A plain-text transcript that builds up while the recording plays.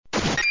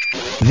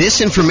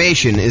This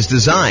information is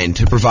designed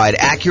to provide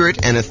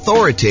accurate and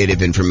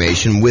authoritative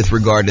information with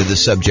regard to the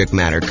subject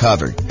matter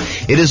covered.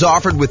 It is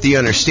offered with the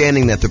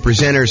understanding that the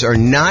presenters are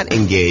not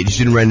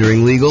engaged in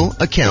rendering legal,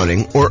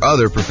 accounting, or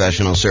other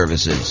professional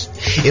services.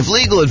 If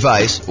legal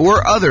advice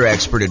or other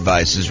expert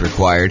advice is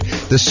required,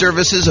 the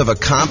services of a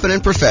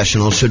competent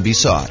professional should be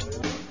sought.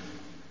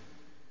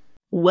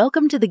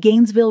 Welcome to the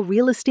Gainesville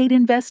Real Estate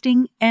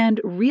Investing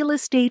and Real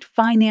Estate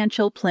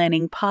Financial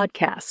Planning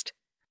Podcast.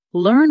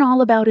 Learn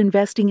all about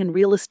investing in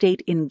real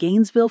estate in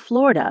Gainesville,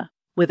 Florida,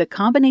 with a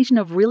combination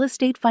of real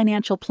estate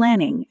financial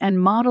planning and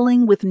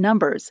modeling with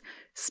numbers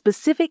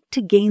specific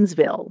to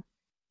Gainesville,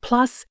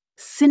 plus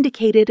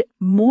syndicated,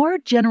 more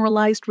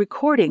generalized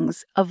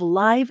recordings of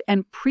live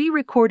and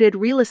pre-recorded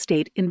real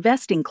estate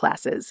investing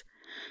classes,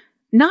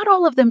 not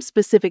all of them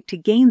specific to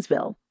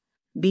Gainesville.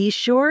 Be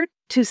sure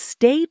to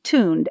stay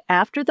tuned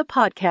after the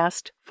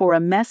podcast for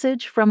a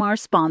message from our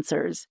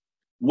sponsors.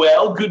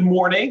 Well, good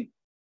morning.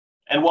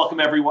 And welcome,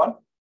 everyone.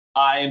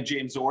 I am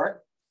James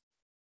Orr,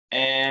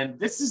 and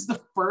this is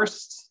the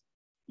first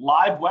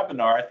live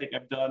webinar I think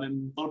I've done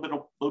in a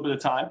little bit of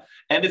time,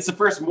 and it's the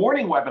first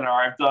morning webinar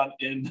I've done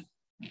in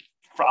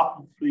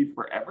probably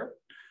forever.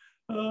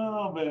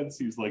 Oh man, it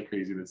seems like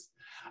craziness.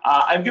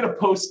 I'm going to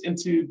post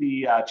into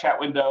the chat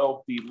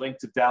window the link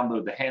to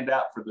download the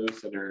handout for those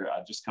that are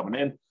just coming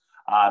in.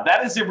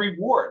 That is a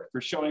reward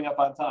for showing up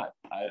on time.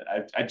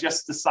 I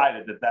just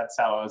decided that that's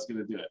how I was going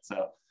to do it.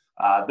 So.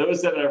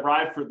 Those that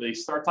arrive for the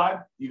start time,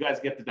 you guys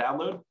get the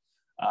download.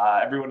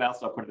 Everyone else,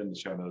 I'll put it in the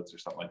show notes or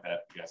something like that.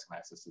 You guys can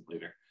access it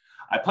later.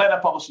 I plan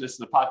on publishing this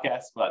in the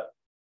podcast,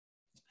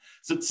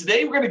 so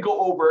today we're going to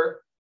go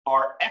over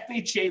our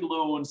FHA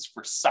loans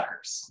for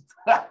suckers.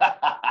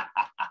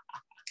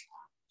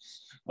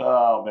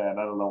 Oh man,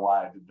 I don't know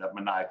why I did that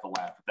maniacal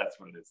laugh, but that's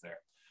what it is there.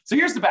 So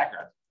here's the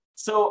background.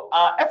 So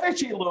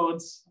FHA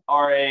loans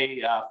are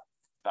a,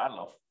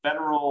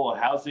 Federal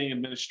Housing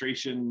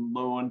Administration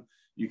loan.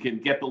 You can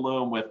get the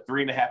loan with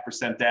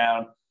 3.5%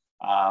 down,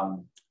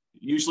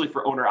 usually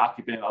for owner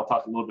occupant. I'll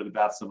talk a little bit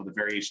about some of the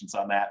variations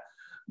on that,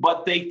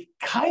 but they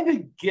kind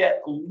of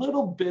get a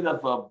little bit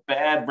of a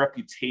bad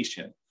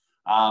reputation.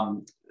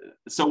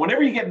 So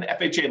whenever you get an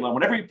FHA loan,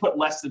 whenever you put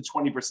less than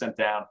 20%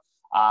 down,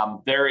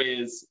 there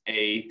is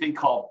a thing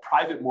called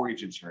private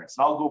mortgage insurance.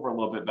 And I'll go over a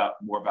little bit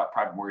more about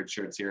private mortgage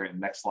insurance here in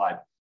the next slide.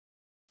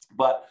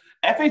 But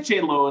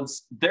FHA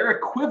loans, their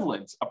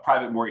equivalent of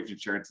private mortgage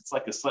insurance, it's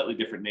like a slightly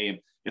different name.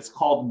 It's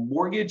called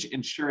mortgage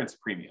insurance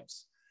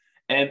premiums.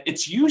 And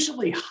it's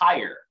usually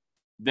higher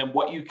than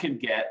what you can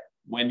get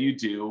when you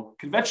do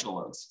conventional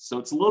loans. So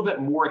it's a little bit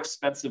more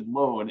expensive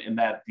loan in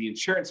that the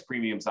insurance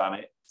premiums on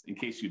it, in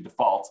case you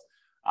default,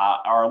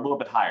 are a little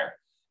bit higher.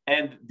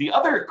 And the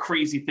other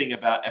crazy thing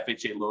about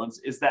FHA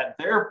loans is that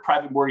their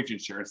private mortgage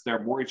insurance, their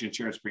mortgage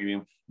insurance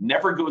premium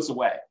never goes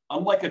away.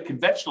 Unlike a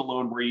conventional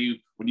loan where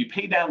when you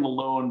pay down the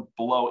loan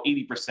below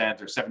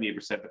 80% or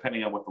 78%,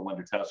 depending on what the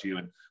lender tells you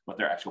and what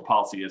their actual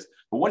policy is.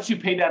 But once you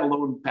pay down a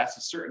loan past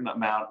a certain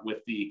amount with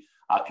the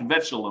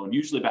conventional loan,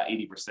 usually about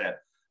 80%,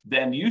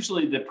 then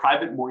usually the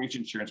private mortgage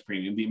insurance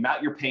premium, the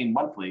amount you're paying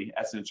monthly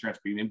as an insurance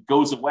premium,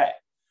 goes away.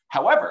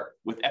 However,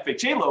 with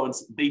FHA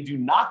loans, they do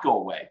not go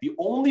away. The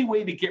only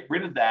way to get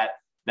rid of that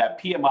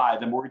PMI,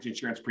 the mortgage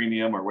insurance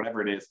premium or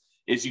whatever it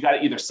is you got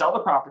to either sell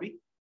the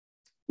property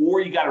or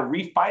you got to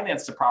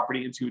refinance the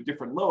property into a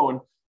different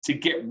loan to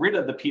get rid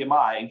of the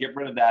PMI and get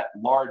rid of that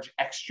large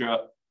extra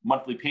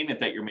monthly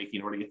payment that you're making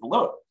in order to get the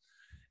loan.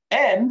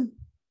 And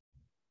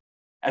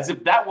as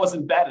if that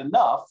wasn't bad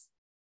enough,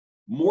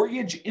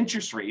 mortgage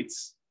interest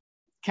rates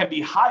can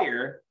be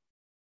higher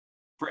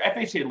for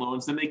FHA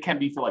loans than they can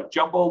be for like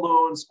jumbo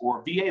loans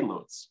or VA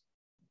loans,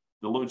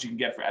 the loans you can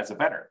get as a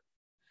veteran.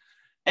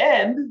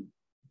 And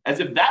as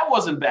if that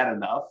wasn't bad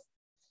enough,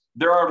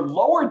 there are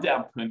lower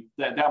down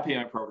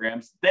payment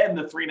programs than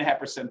the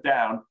 3.5%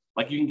 down.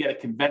 Like you can get a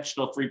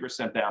conventional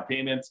 3% down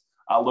payment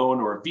loan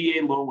or a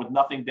VA loan with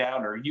nothing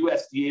down or a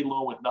USDA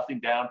loan with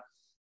nothing down.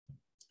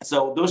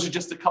 So those are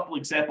just a couple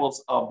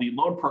examples of the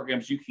loan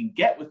programs you can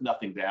get with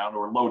nothing down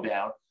or low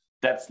down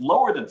that's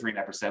lower than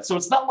 3.5%. So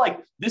it's not like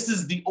this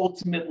is the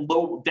ultimate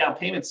low down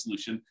payment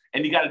solution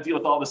and you got to deal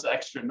with all this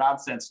extra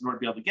nonsense in order to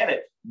be able to get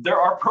it.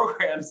 There are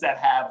programs that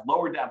have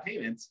lower down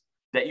payments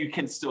that you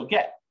can still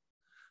get.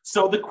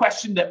 So the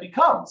question that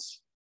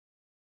becomes,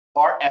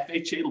 are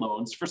FHA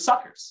loans for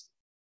suckers?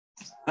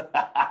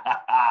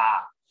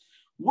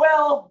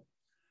 Well,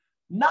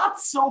 not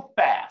so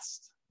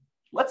fast.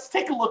 Let's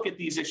take a look at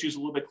these issues a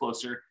little bit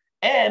closer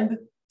and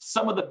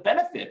some of the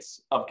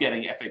benefits of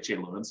getting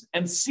FHA loans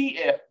and see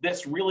if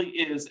this really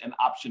is an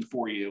option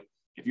for you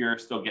if you're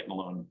still getting a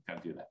loan, kind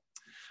of do that.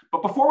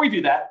 But before we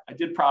do that, I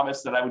did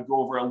promise that I would go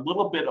over a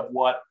little bit of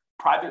what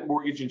private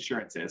mortgage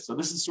insurance is. So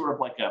this is sort of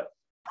like a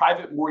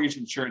private mortgage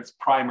insurance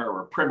primer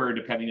or primer,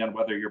 depending on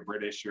whether you're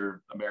British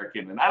or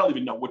American. And I don't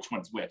even know which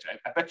one's which.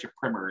 I bet your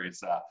primer is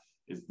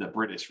the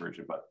British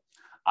version, but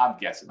I'm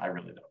guessing. I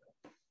really don't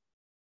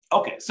know.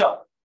 Okay,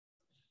 so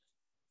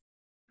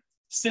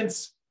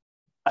since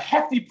a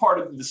hefty part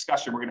of the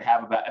discussion we're going to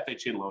have about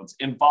FHA loans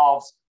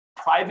involves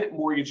private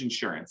mortgage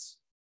insurance,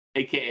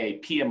 AKA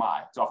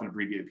PMI. It's often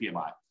abbreviated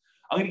PMI.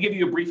 I'm going to give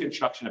you a brief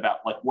introduction about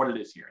like what it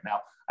is here.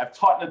 Now, I've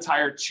taught an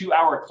entire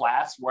 2-hour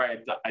class where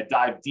I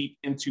dive deep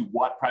into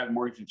what private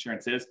mortgage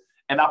insurance is,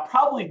 and I'll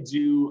probably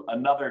do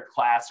another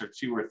class or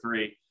 2 or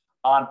 3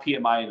 on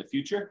PMI in the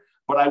future,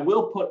 but I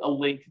will put a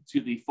link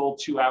to the full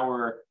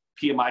 2-hour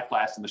PMI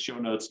class in the show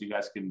notes so you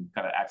guys can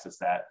kind of access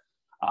that.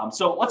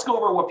 So let's go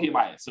over what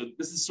PMI is. So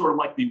this is sort of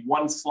like the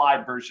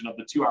 1-slide version of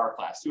the 2-hour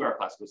class. 2-hour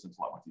class goes into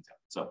a lot more detail.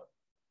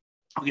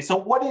 So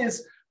what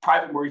is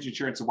private mortgage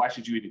insurance and why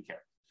should you even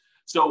care?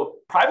 So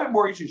private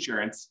mortgage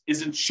insurance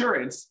is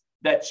insurance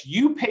that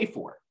you pay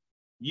for,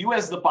 you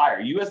as the buyer,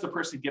 you as the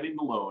person getting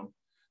the loan,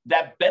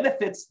 that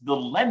benefits the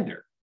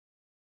lender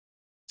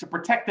to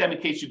protect them in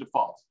case you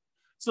default.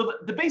 So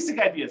the basic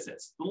idea is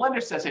this. The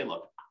lender says, hey,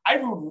 look, I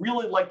would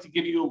really like to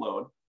give you a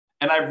loan,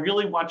 and I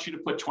really want you to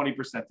put 20%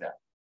 down.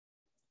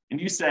 And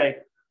you say,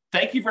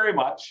 thank you very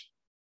much,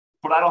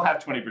 but I don't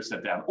have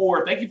 20% down.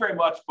 Or thank you very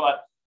much,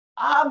 but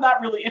I'm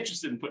not really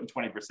interested in putting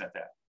 20%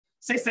 down.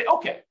 Say,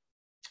 okay,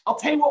 I'll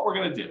tell you what we're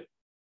going to do.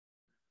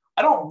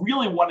 I don't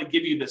really want to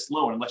give you this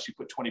loan unless you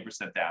put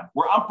 20% down,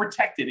 where I'm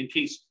protected in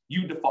case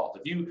you default.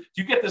 If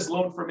you get this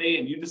loan from me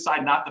and you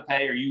decide not to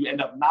pay, or you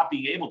end up not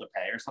being able to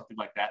pay or something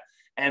like that,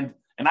 and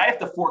I have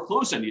to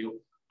foreclose on you,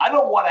 I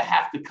don't want to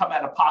have to come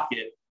out of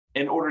pocket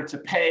in order to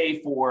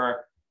pay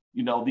for,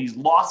 these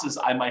losses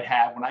I might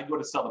have when I go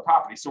to sell the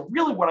property. So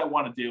really what I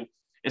want to do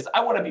is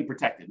I want to be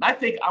protected. And I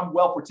think I'm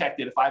well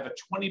protected if I have a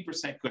 20%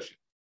 cushion.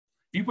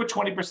 If you put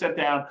 20%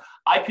 down,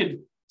 I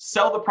could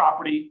sell the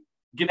property,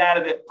 get out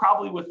of it,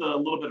 probably with a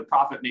little bit of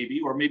profit maybe,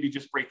 or maybe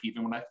just break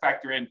even when I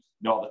factor in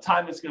all the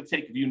time it's going to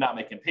take of you not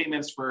making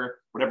payments for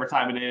whatever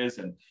time it is,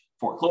 and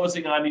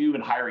foreclosing on you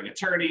and hiring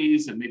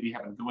attorneys and maybe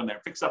having to go in there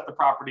and fix up the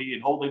property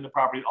and holding the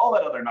property and all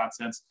that other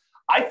nonsense.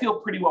 I feel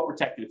pretty well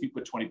protected if you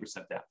put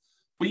 20% down.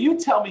 But you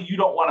tell me you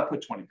don't want to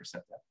put 20%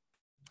 down.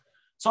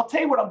 So I'll tell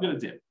you what I'm going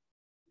to do.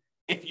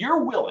 If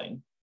you're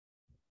willing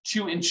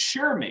to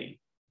insure me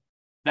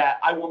that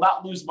I will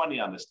not lose money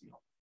on this deal,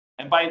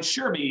 and by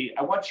insure me,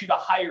 I want you to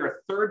hire a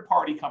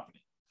third-party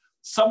company,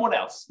 someone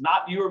else,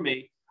 not you or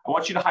me. I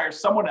want you to hire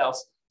someone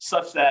else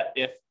such that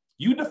if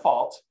you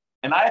default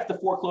and I have to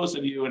foreclose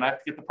on you and I have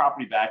to get the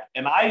property back,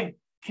 and I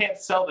can't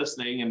sell this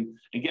thing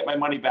and get my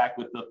money back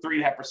with the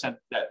 3.5%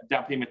 that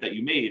down payment that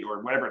you made,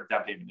 or whatever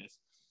down payment is,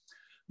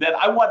 then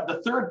I want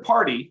the third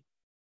party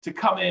to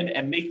come in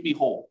and make me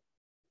whole,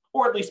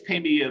 or at least pay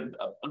me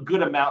a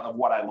good amount of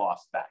what I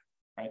lost back,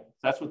 right?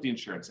 That's what the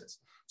insurance is.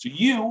 So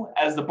you,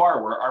 as the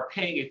borrower, are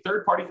paying a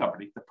third-party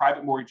company, the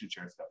private mortgage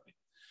insurance company,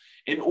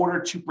 in order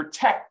to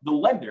protect the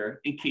lender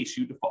in case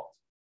you default.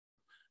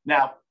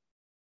 Now,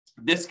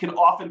 this can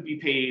often be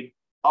paid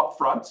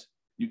upfront.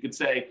 You could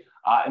say,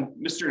 and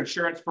Mr.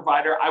 Insurance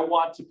Provider, I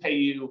want to pay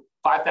you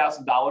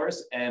 $5,000,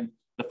 and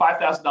the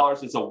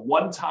 $5,000 is a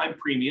one-time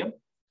premium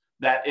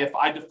that if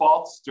I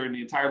default during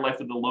the entire life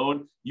of the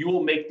loan, you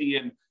will make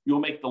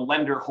the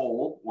lender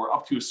whole, or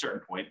up to a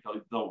certain point.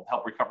 They'll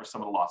help recover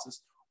some of the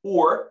losses.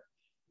 Or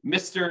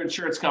Mr.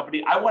 Insurance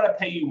Company, I want to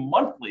pay you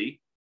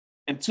monthly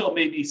until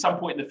maybe some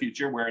point in the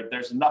future where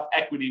there's enough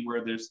equity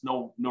where there's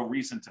no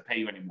reason to pay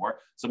you anymore.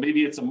 So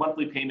maybe it's a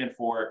monthly payment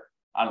for,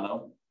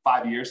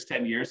 5 years,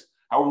 10 years,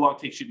 however long it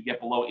takes you to get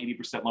below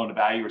 80% loan to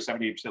value or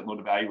 78% loan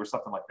to value or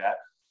something like that.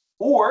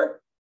 Or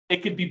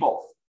it could be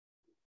both.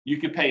 You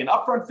could pay an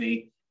upfront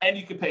fee and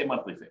you could pay a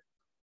monthly fee.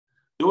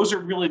 Those are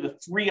really the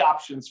 3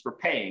 options for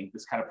paying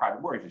this kind of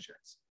private mortgage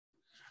insurance.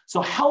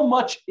 So how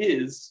much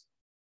is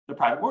the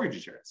private mortgage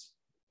insurance?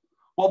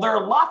 Well, there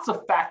are lots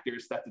of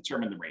factors that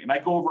determine the rate. And I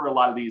go over a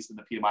lot of these in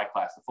the PMI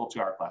class, the full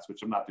 2-hour class,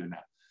 which I'm not doing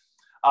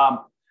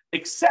now.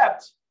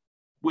 Except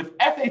with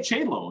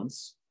FHA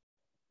loans,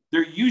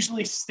 they're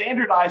usually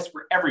standardized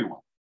for everyone.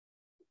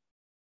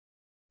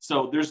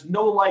 So there's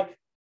no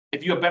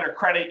if you have better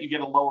credit, you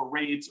get a lower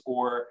rate,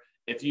 or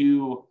if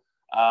you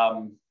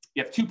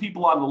have 2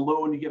 people on the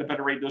loan, you get a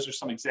better rate. Those are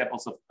some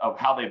examples of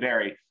how they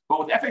vary. But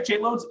with FHA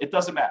loans, it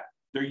doesn't matter.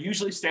 They're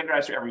usually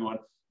standardized for everyone,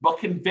 but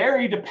can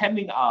vary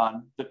depending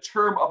on the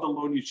term of the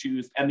loan you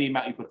choose and the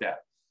amount you put down.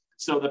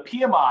 So the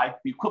PMI,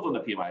 the equivalent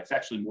of PMI, it's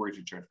actually mortgage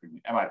insurance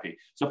premium, MIP.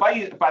 So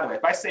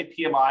if I say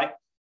PMI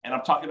and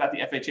I'm talking about the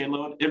FHA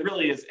loan, it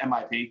really is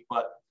MIP,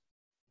 but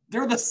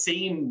they're the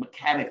same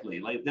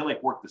mechanically. They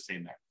work the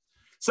same there.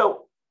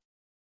 So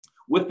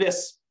with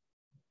this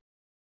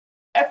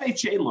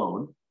FHA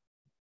loan,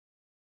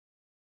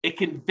 it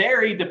can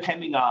vary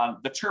depending on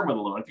the term of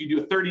the loan. If you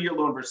do a 30-year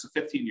loan versus a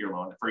 15-year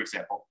loan, for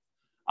example,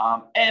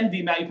 and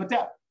the amount you put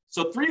down.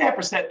 So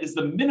 3.5% is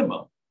the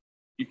minimum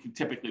you can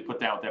typically put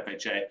down with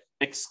FHA,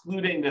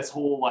 excluding this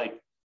whole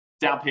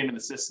down payment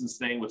assistance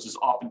thing, which is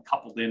often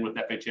coupled in with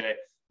FHA.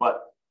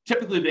 But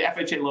typically the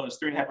FHA loan is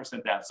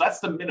 3.5% down. So that's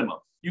the minimum.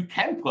 You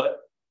can put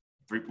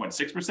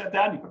 3.6%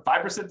 down, you put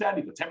 5% down,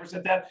 you put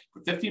 10% down,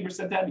 you put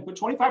 15% down, you put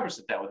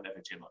 25% down with an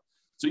FHA loan.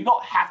 So you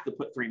don't have to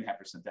put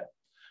 3.5% down.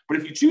 But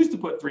if you choose to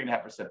put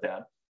 3.5%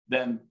 down,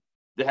 then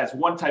it has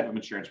one type of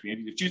insurance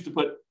premium. If you choose to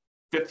put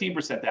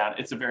 15% down,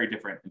 it's a very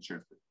different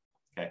insurance premium.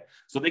 Okay,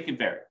 so they can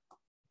vary.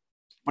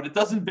 but it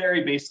doesn't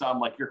vary based on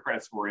like your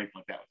credit score or anything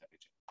like that with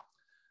FHA.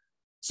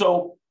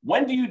 So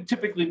when do you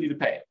typically need to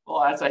pay it?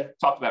 Well, as I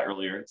talked about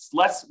earlier, it's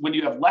less when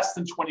you have less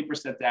than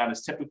 20% down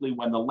is typically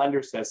when the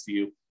lender says to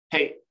you,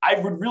 hey, I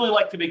would really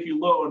like to make you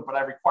a loan, but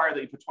I require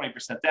that you put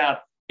 20% down.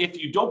 If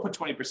you don't put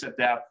 20%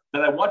 down,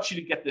 then I want you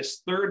to get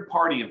this third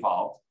party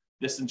involved,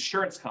 this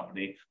insurance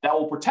company that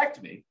will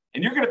protect me,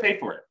 and you're going to pay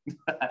for it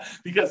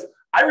because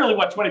I really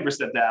want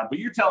 20% down, but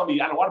you're telling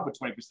me I don't want to put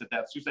 20%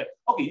 down. So you say,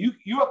 okay,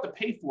 you have to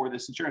pay for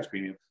this insurance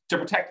premium to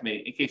protect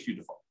me in case you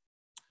default.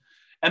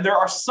 And there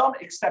are some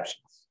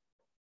exceptions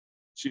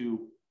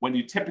to when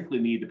you typically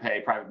need to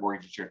pay private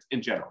mortgage insurance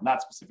in general,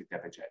 not specific to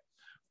FHA.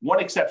 One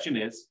exception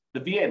is the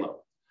VA loan.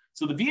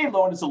 So the VA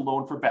loan is a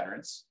loan for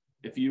veterans.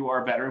 If you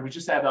are a veteran, we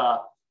just had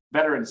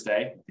Veterans Day.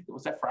 I think it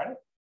was that Friday.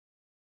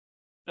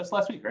 That's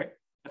last week, right?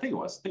 I think it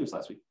was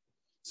last week.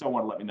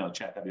 Someone let me know in the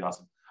chat. That'd be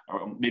awesome.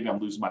 Or maybe I'm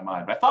losing my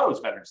mind, but I thought it was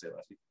Veterans Day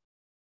last week.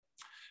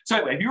 So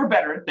anyway, if you're a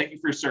veteran, thank you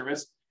for your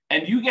service.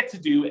 And you get to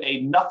do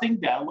a nothing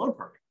down loan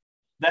program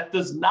that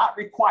does not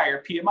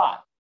require PMI.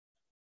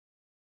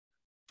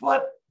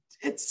 But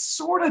it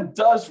sort of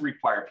does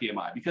require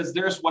PMI because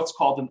there's what's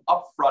called an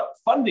upfront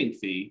funding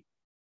fee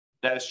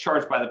that is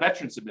charged by the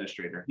Veterans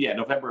Administrator. Yeah,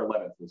 November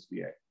 11th was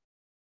VA.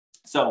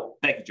 So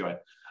thank you,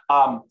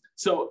 Joanne.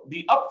 So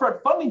the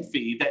upfront funding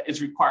fee that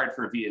is required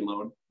for a VA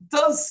loan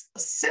does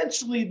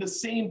essentially the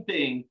same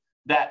thing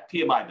that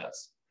PMI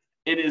does.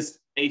 It is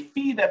a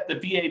fee that the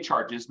VA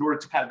charges in order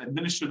to kind of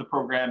administer the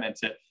program and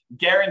to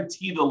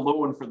guarantee the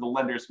loan for the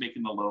lenders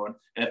making the loan.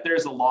 And if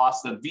there's a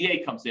loss, then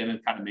VA comes in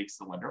and kind of makes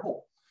the lender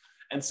whole.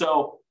 And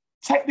so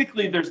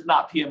technically there's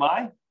not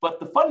PMI, but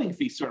the funding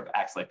fee sort of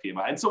acts like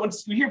PMI. And so when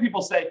you hear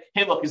people say,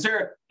 hey, look, is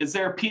there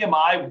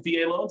PMI with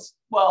VA loans?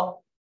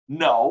 Well,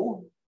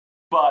 no,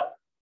 but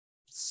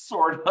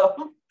sort of,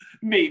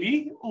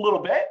 maybe a little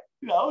bit,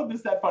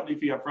 there's that funding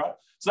fee up front.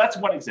 So that's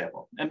one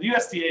example. And the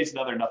USDA is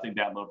another nothing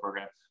down loan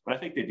program, but I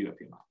think they do have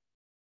PMI.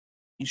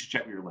 You should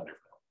check with your lender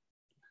for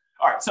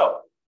that. All right,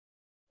 so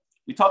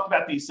we talked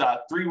about these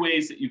three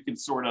ways that you can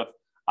sort of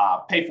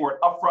pay for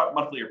it upfront,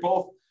 monthly, or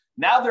both.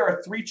 Now there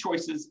are three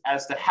choices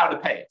as to how to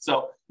pay it.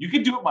 So you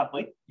can do it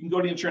monthly. You can go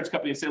to the insurance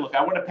company and say, look,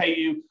 I want to pay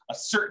you a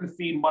certain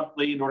fee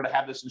monthly in order to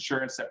have this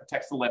insurance that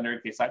protects the lender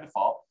in case I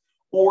default.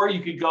 Or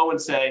you could go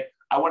and say,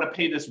 I want to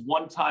pay this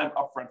one-time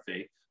upfront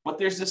fee. But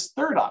there's this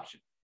third option,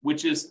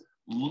 which is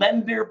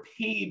lender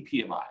paid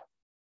PMI.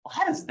 Well,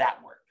 how does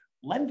that work?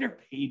 Lender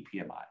paid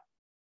PMI.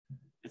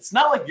 It's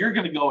not like you're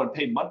going to go and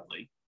pay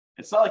monthly.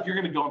 It's not like you're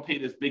going to go and pay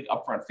this big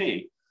upfront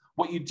fee.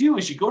 What you do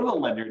is you go to the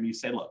lender and you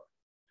say, look,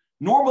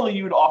 normally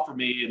you would offer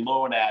me a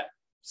loan at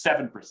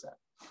 7%.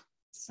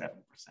 7%.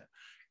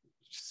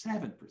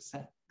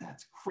 7%.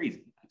 That's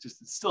crazy. It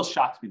still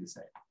shocks me to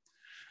say.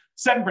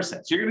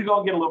 7%. So you're going to go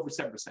and get a loan for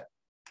 7%.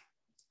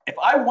 If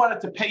I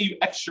wanted to pay you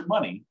extra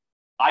money,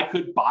 I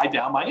could buy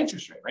down my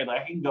interest rate, right?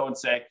 Like I can go and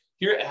say,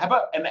 here, how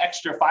about an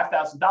extra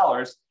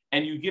 $5,000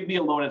 and you give me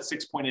a loan at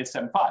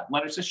 6.875.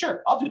 Lender says,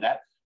 sure, I'll do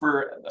that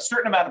for a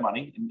certain amount of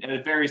money. And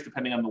it varies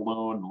depending on the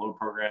loan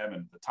program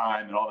and the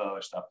time and all that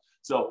other stuff.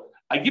 So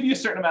I give you a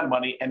certain amount of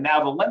money. And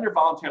now the lender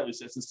voluntarily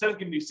says, instead of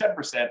giving you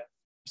 7%,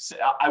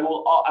 I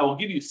will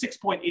give you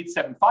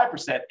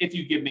 6.875% if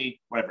you give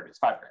me whatever it is,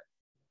 $5,000.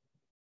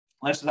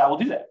 Lender says, I will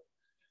do that.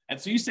 And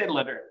so you say to the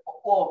lender,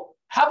 well,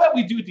 how about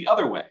we do it the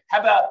other way?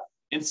 How about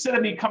instead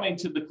of me coming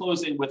to the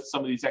closing with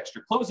some of these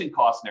extra closing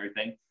costs and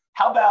everything,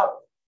 how about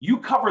you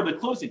cover the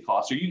closing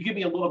costs or you give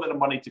me a little bit of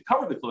money to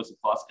cover the closing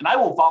costs and I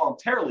will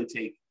voluntarily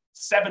take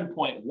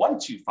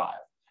 7.125,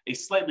 a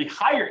slightly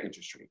higher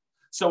interest rate.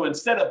 So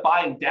instead of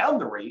buying down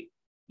the rate,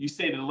 you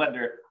say to the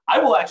lender, I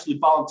will actually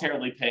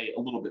voluntarily pay a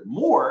little bit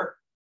more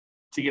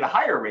to get a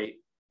higher rate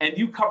and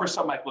you cover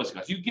some of my closing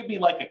costs. You give me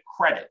like a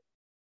credit.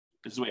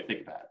 This is the way I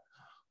think about it.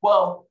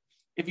 Well,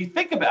 if you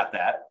think about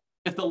that,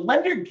 if the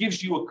lender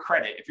gives you a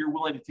credit, if you're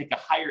willing to take a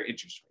higher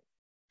interest rate,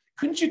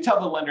 couldn't you tell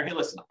the lender, hey,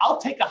 listen, I'll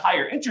take a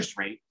higher interest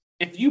rate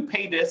if you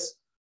pay this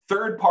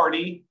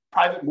third-party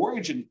private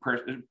mortgage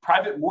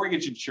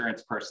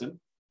insurance person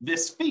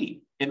this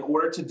fee in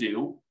order to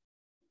do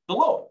the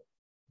loan?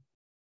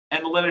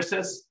 And the lender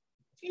says,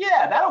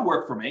 yeah, that'll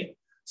work for me.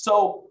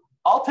 So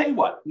I'll tell you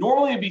what,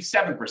 normally it'd be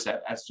 7%,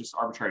 that's just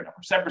arbitrary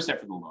number, 7%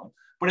 for the loan.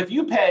 But if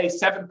you pay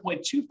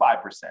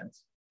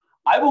 7.25%,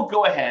 I will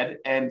go ahead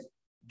and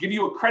give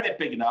you a credit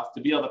big enough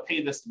to be able to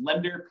pay this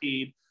lender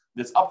paid,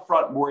 this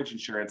upfront mortgage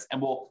insurance,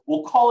 and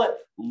we'll call it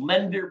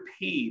lender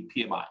paid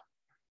PMI.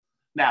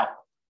 Now,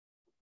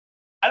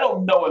 I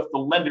don't know if the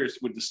lenders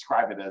would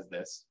describe it as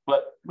this,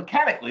 but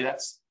mechanically,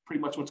 that's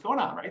pretty much what's going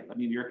on, right? I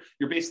mean,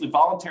 you're basically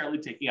voluntarily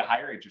taking a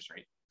higher interest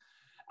rate,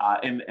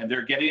 and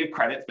they're getting a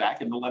credit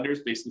back, and the lenders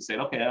basically saying,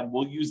 okay,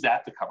 we'll use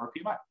that to cover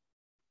PMI.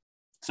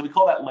 So we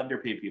call that lender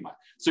paid PMI.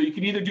 So you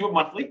can either do it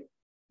monthly,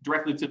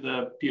 directly to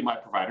the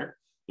PMI provider,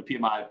 the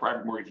PMI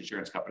private mortgage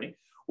insurance company,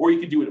 or you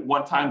could do it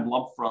one-time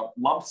lump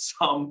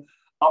sum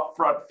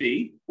upfront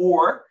fee,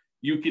 or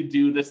you could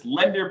do this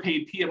lender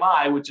paid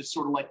PMI, which is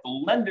sort of like the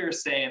lender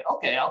saying,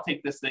 okay, I'll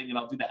take this thing and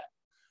I'll do that.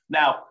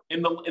 Now,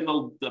 in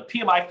the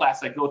PMI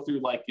class, I go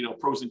through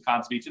pros and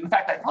cons of each. And in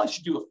fact, I probably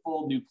should do a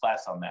full new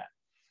class on that.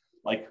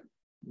 Like,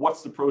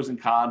 what's the pros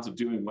and cons of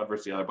doing one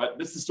versus the other? But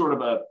this is sort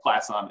of a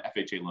class on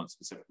FHA loans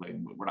specifically,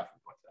 and we're not going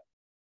to go into that.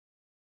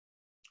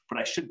 But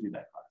I should do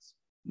that class.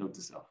 Note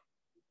to self.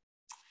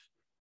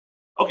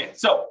 Okay,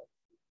 so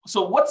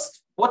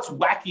what's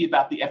wacky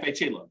about the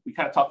FHA loan? We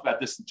kind of talked about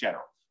this in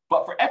general.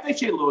 But for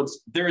FHA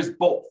loans, there is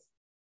both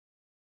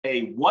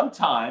a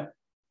one-time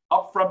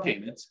upfront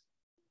payment,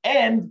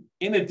 and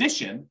in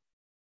addition,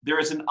 there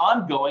is an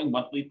ongoing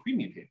monthly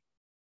premium payment.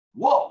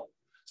 Whoa.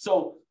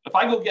 So if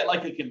I go get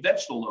like a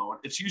conventional loan,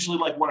 it's usually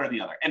like one or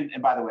the other. And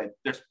by the way,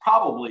 there's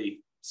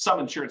probably some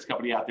insurance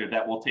company out there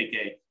that will take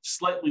a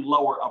slightly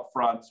lower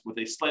upfront with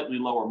a slightly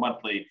lower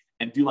monthly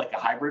and do like a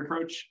hybrid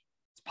approach.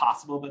 It's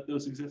possible that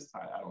those exist.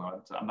 I don't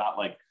know. I'm not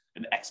like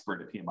an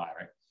expert at PMI,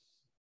 right?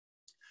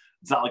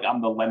 It's not like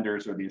I'm the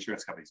lenders or the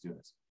insurance companies doing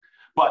this.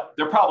 But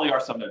there probably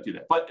are some that do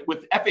that. But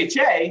with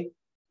FHA,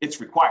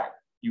 it's required.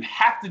 You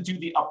have to do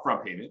the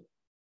upfront payment,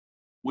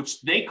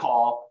 which they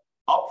call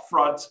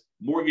upfront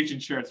mortgage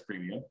insurance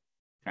premium.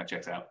 Kind of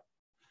checks out.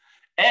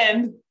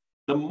 And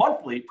the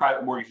monthly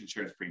private mortgage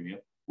insurance premium,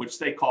 which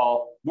they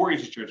call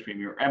mortgage insurance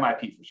premium, or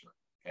MIP for short.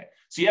 Okay,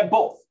 so you have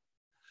both.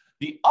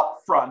 The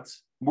upfront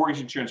mortgage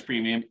insurance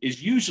premium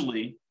is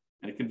usually,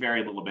 and it can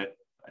vary a little bit,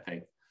 I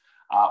think,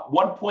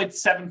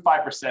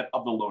 1.75%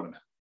 of the loan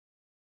amount.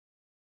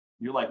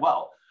 You're like,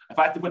 well, if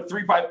I have to put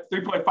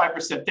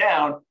 3.5%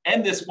 down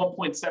and this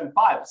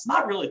 1.75, it's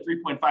not really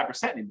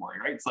 3.5% anymore,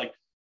 right? It's like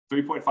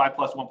 3.5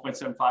 plus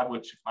 1.75,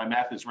 which if my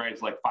math is right,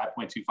 is like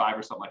 5.25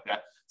 or something like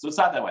that. So it's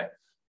not that way.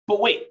 But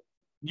wait,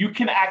 you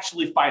can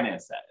actually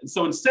finance that. And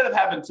so instead of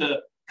having to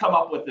come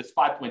up with this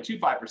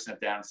 5.25%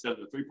 down instead of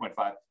the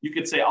 3.5, you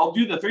could say, I'll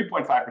do the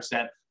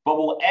 3.5%, but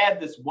we'll add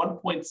this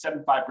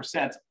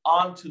 1.75%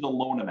 onto the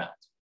loan amount.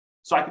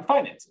 So I can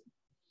finance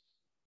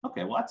it.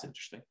 Okay, well, that's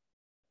interesting.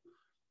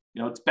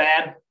 You know, it's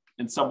bad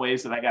in some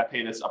ways that I got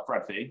paid this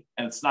upfront fee,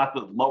 and it's not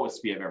the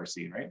lowest fee I've ever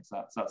seen, right? It's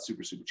not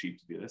super, super cheap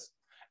to do this.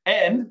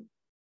 And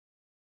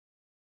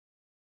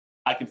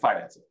I can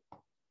finance it.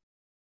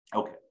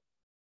 Okay.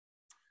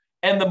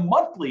 And the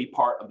monthly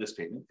part of this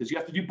payment, because you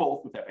have to do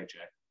both with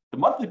FHA, the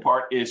monthly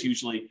part is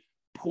usually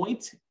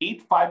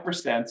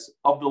 0.85%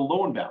 of the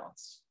loan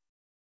balance.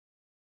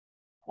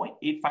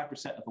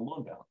 0.85% of the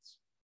loan balance.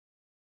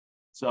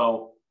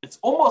 So it's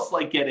almost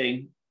like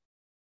getting,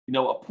 you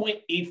know, a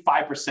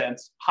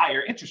 0.85%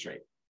 higher interest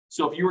rate.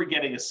 So if you were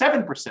getting a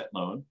 7%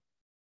 loan,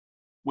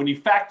 when you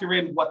factor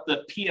in what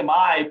the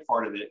PMI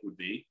part of it would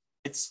be,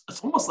 it's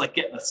almost like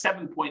getting a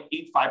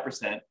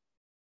 7.85%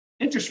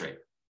 interest rate.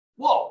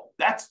 Whoa,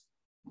 that's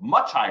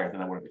much higher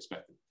than I would have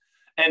expected.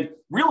 And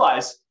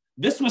realize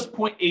this was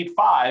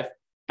 0.85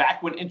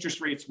 back when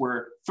interest rates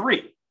were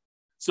 3.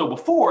 So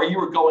before you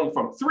were going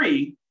from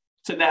 3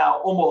 to now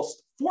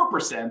almost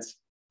 4%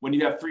 when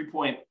you have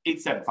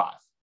 3.875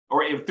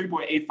 or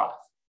 3.85,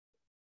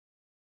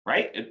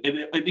 right?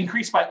 It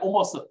increased by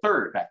almost a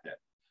third back then.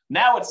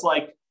 Now it's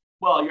like,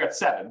 well, you're at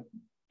 7.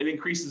 It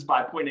increases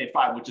by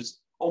 0.85, which is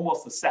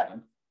almost the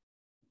 7.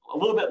 A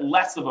little bit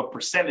less of a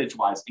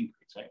percentage-wise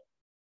increase, right?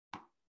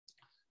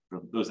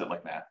 For those that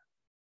like math.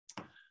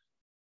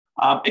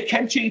 It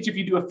can change if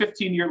you do a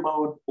 15-year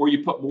loan or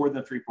you put more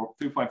than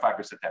 3.5%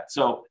 down.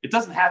 So it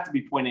doesn't have to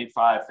be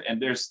 0.85.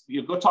 And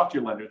you go talk to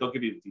your lender. They'll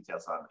give you the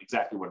details on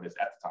exactly what it is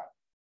at the time.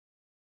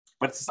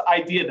 But it's this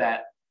idea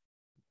that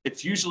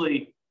it's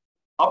usually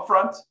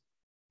upfront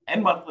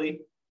and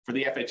monthly for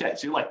the FHA.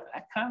 So you're like,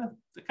 that kind of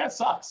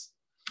sucks.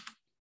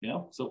 You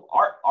know, so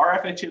our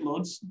FHA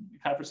loans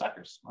kind of for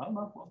suckers. I don't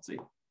know. Let's see.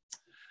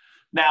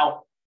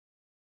 Now,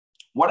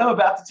 what I'm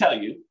about to tell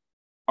you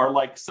are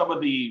like some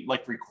of the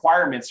like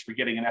requirements for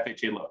getting an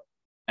FHA loan.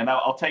 And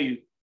I'll tell you,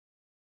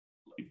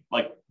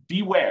 like,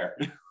 beware.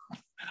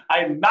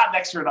 I'm not an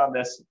expert on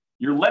this.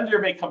 Your lender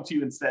may come to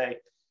you and say,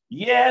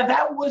 yeah,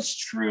 that was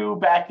true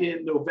back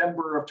in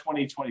November of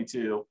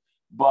 2022,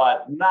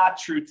 but not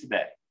true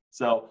today.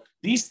 So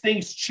these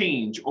things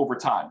change over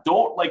time.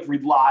 Don't like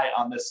rely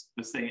on this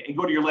thing and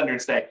go to your lender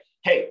and say,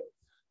 hey,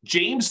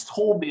 James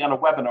told me on a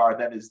webinar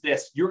that is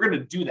this. You're going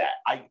to do that.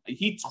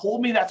 He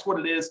told me that's what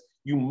it is.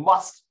 You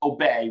must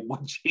obey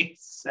what James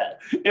said.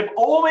 If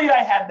only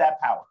I had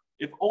that power.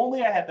 If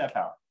only I had that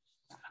power.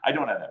 I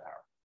don't have that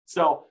power.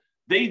 So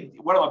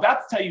what I'm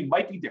about to tell you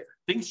might be different.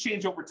 Things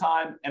change over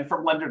time and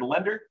from lender to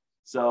lender.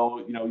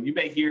 So, you know, you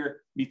may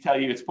hear me tell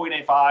you it's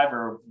 0.85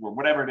 or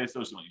whatever it is.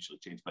 Those don't usually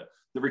change, but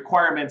the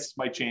requirements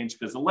might change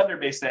because the lender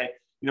may say,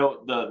 you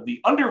know, the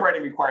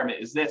underwriting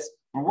requirement is this,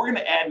 but we're going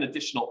to add an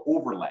additional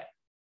overlay,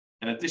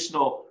 an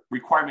additional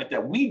requirement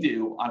that we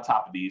do on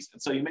top of these.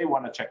 And so you may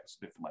want to check with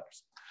some different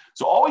lenders.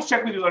 So always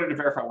check with your lender to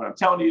verify what I'm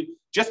telling you.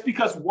 Just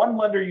because one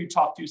lender you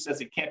talk to says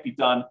it can't be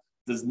done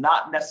does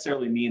not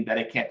necessarily mean that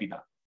it can't be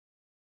done.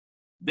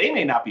 They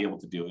may not be able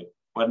to do it,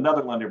 but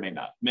another lender may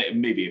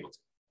be able to.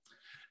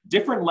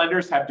 Different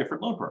lenders have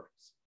different loan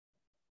programs.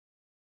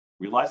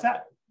 Realize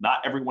that.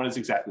 Not everyone is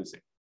exactly the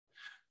same.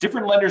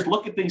 Different lenders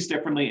look at things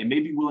differently and may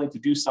be willing to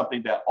do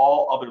something that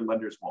all other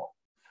lenders won't.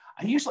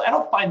 I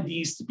don't find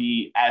these to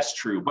be as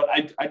true, but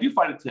I do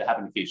find it to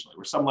happen occasionally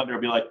where some lender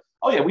will be like,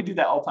 oh yeah, we do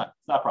that all the time.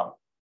 It's not a problem.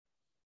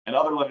 And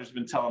other lenders have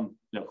been telling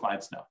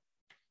clients no.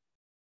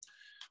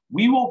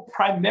 We will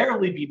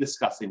primarily be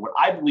discussing what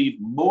I believe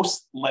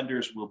most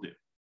lenders will do.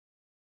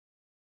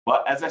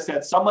 But as I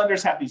said, some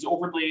lenders have these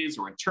overlays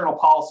or internal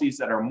policies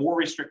that are more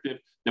restrictive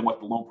than what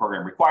the loan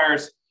program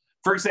requires.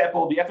 For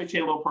example, the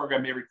FHA loan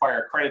program may require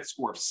a credit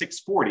score of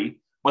 640,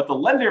 but the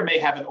lender may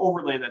have an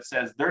overlay that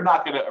says they're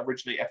not going to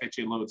originate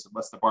FHA loans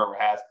unless the borrower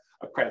has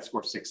a credit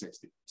score of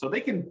 660. So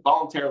they can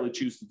voluntarily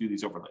choose to do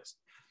these overlays.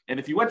 And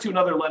if you went to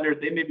another lender,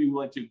 they may be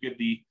willing to give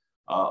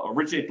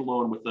originate the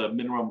loan with a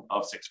minimum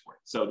of 640.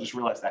 So just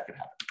realize that could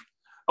happen.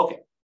 Okay.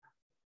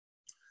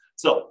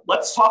 So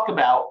let's talk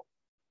about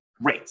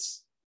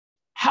rates.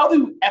 How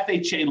do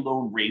FHA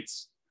loan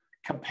rates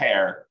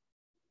compare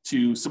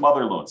to some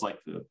other loans, like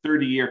the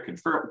 30-year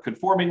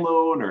conforming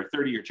loan or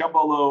 30-year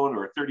jumbo loan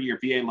or 30-year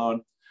VA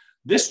loan?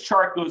 This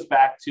chart goes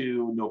back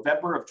to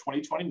November of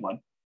 2021.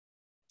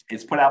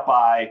 It's put out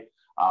by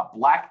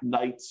Black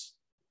Knight.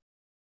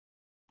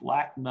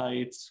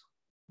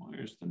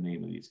 Where's the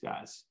name of these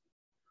guys?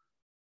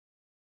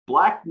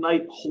 Black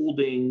Knight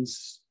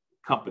Holdings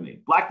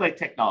Company, Black Knight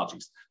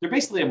Technologies. They're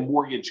basically a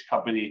mortgage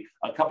company,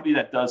 a company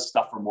that does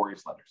stuff for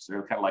mortgage lenders.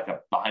 They're kind of like a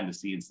behind the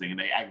scenes thing, and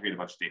they aggregate a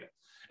bunch of data.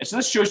 And so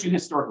this shows you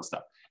historical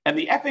stuff. And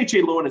the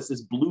FHA loan is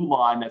this blue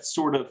line that's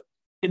sort of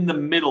in the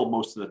middle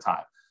most of the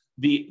time.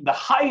 The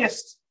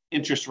highest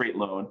interest rate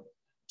loan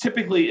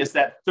typically is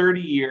that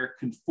 30-year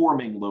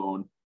conforming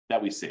loan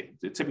that we see.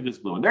 It typically is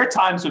blue. And there are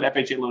times when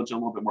FHA loans are a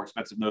little bit more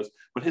expensive than those,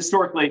 but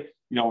historically,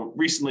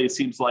 recently it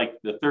seems like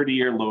the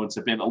 30-year loans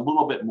have been a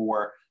little bit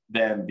more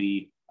than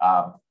the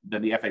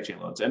FHA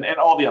loans and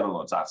all the other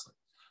loans, honestly.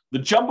 The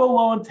jumbo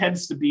loan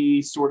tends to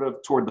be sort of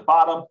toward the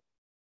bottom.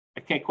 I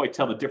can't quite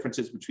tell the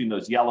differences between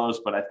those yellows,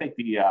 but I think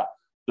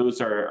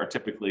those are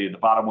typically the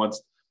bottom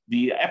ones.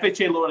 The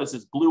FHA loan is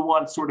this blue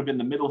one, sort of in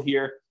the middle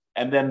here.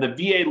 And then the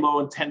VA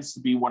loan tends to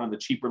be one of the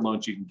cheaper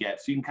loans you can get.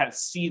 So you can kind of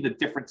see the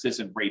differences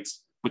in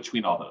rates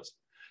between all those.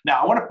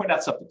 Now, I want to point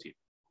out something to you.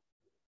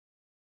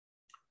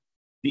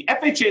 The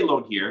FHA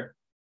loan here,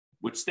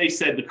 which they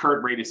said the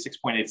current rate is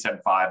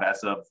 6.875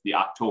 as of the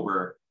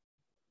October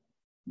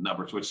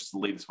numbers, which is the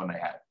latest one they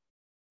had.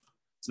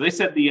 So they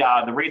said the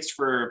rates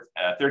for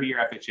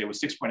 30-year FHA was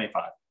 6.85.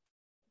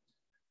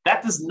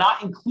 That does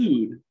not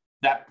include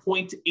that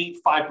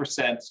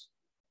 0.85%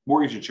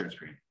 mortgage insurance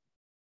premium.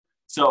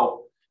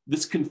 So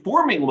this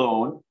conforming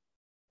loan,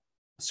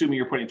 assuming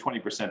you're putting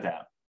 20% down,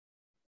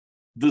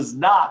 does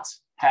not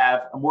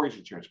have a mortgage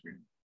insurance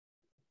premium.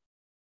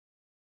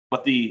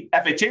 But the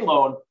FHA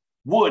loan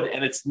would,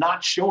 and it's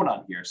not shown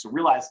on here. So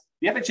realize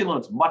the FHA loan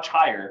is much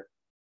higher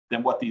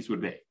than what these would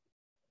be.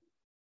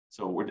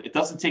 So it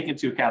doesn't take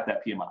into account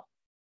that PMI.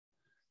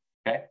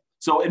 Okay.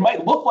 So it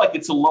might look like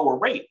it's a lower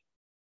rate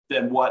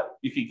than what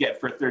you could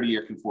get for a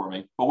 30-year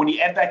conforming, but when you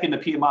add back in the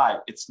PMI,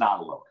 it's not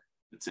a lower.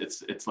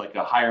 It's like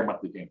a higher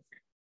monthly payment.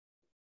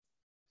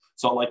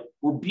 So like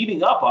we're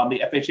beating up on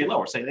the FHA loan.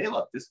 We're saying, hey,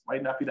 look, this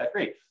might not be that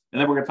great. And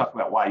then we're going to talk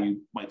about why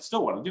you might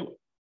still want to do it.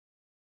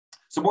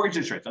 So mortgage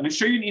insurance. I'm going to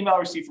show you an email I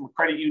received from a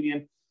credit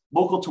union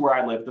local to where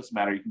I live. It doesn't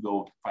matter. You can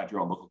go find your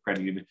own local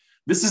credit union.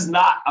 I'm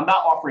not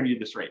offering you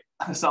this rate.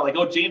 It's not like,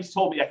 oh, James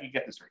told me I could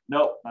get this rate.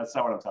 No, that's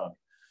not what I'm telling you.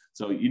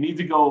 So you need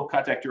to go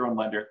contact your own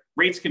lender.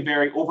 Rates can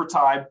vary over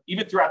time,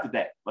 even throughout the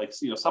day. Like,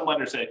 some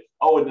lenders say,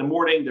 oh, in the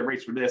morning, the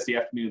rates were this, the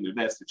afternoon, they're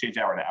this, they change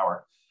hour to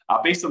hour.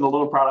 Based on the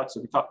loan product, so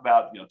if we talk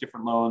about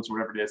different loans,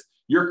 whatever it is,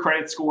 your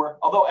credit score,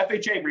 although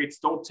FHA rates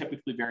don't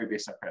typically vary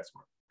based on credit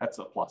score. That's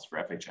a plus for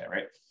FHA,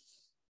 right?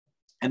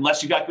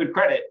 Unless you got good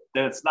credit,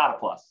 then it's not a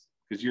plus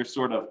because you're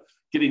sort of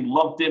getting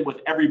lumped in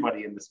with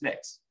everybody in this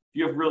mix. If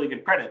you have really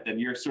good credit, then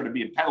you're sort of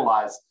being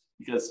penalized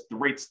because the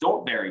rates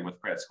don't vary with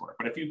credit score.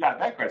 But if you've got a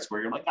bad credit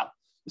score, you're like, oh,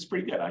 this is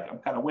pretty good. I'm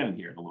kind of winning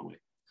here in a little way.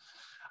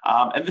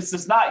 And this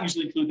does not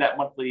usually include that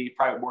monthly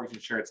private mortgage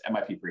insurance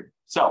MIP premium.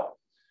 So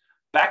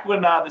back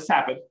when this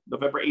happened,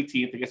 November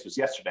 18th, I guess it was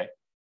yesterday,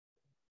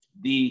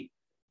 the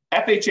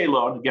FHA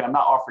loan, again, I'm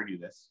not offering you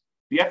this.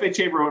 The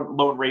FHA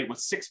loan rate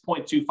was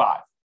 6.25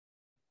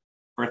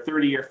 for a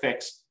 30-year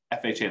fixed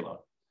FHA loan.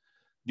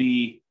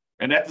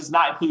 And that does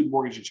not include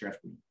mortgage insurance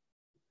premium.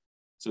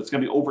 So it's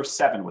going to be over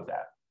 7 with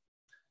that.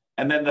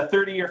 And then the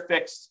 30-year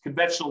fixed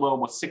conventional loan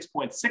was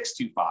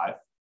 6.625,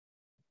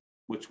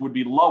 which would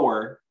be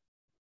lower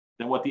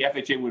than what the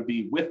FHA would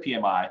be with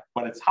PMI,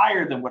 but it's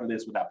higher than what it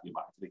is without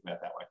PMI, if you think about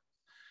it that way.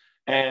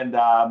 And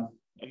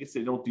I guess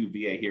they don't do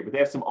VA here, but they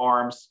have some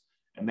ARMs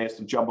and they have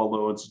some jumbo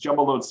loans.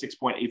 Jumbo loan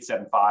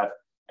 6.875,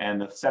 and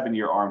the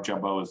 7-year ARM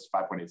jumbo is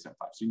 5.875. So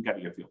you can kind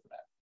of get a feel for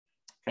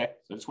that. Okay,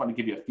 so I just want to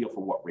give you a feel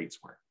for what rates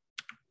were.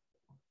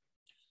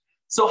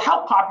 So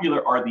how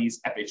popular are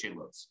these FHA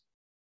loans?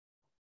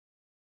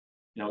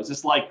 Is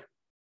this like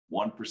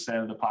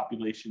 1% of the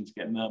population's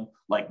getting them?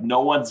 Like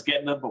no one's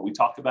getting them, but we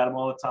talk about them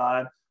all the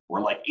time?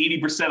 Or like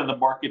 80% of the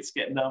market's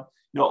getting them?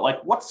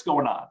 Like what's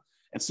going on?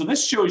 And so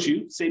this shows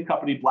you, same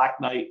company, Black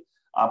Knight,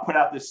 put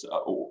out this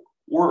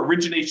or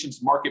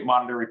Origination's Market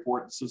Monitor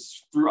report. This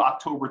is through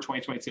October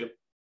 2022.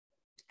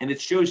 And it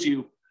shows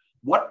you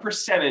what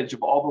percentage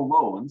of all the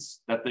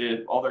loans that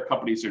all their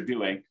companies are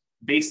doing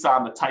based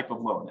on the type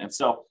of loan. And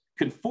so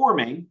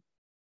conforming,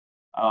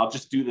 I'll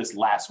just do this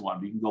last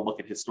one. You can go look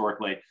at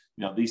historically.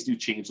 These do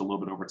change a little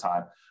bit over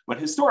time. But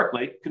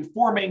historically,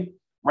 conforming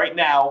right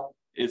now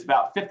is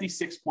about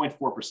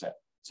 56.4%.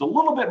 So a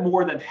little bit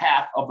more than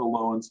half of the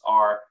loans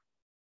are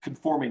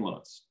conforming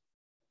loans,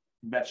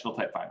 conventional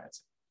type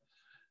financing.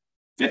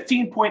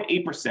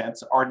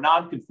 15.8% are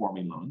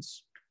non-conforming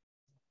loans.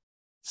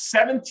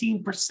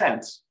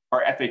 17%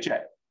 are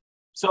FHA.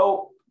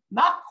 So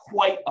not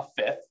quite a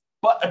fifth,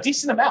 but a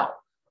decent amount,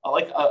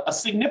 like a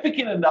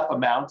significant enough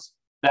amount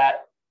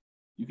that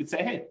you could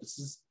say, hey, this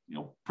is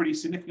pretty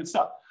significant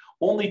stuff.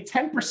 Only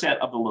 10%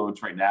 of the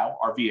loans right now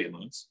are VA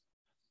loans,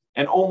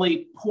 and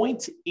only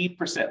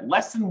 0.8%,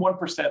 less than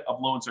 1%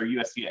 of loans are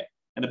USDA.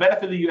 And the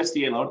benefit of the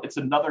USDA loan, it's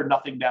another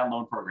nothing down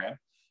loan program.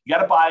 You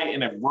got to buy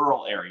in a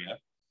rural area,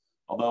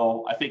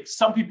 although I think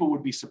some people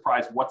would be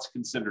surprised what's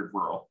considered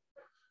rural.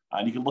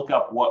 And you can look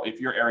up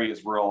if your area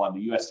is rural on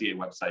the USDA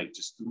website.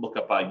 Just look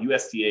up a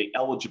USDA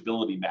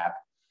eligibility map,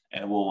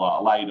 and it will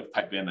allow you to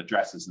type in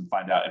addresses and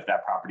find out if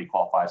that property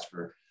qualifies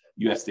for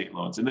USDA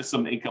loans. And there's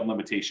some income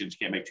limitations.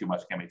 You can't make too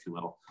much, can't make too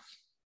little.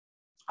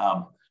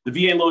 The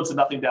VA loan is a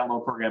nothing down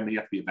loan program, and you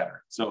have to be a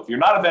veteran. So if you're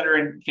not a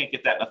veteran, you can't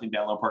get that nothing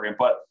down loan program,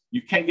 but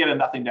you can get a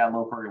nothing down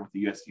loan program with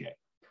the USDA.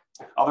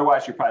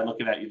 Otherwise, you're probably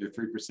looking at either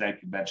 3%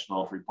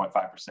 conventional,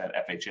 3.5%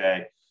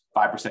 FHA,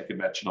 5%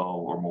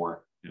 conventional or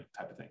more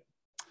type of thing.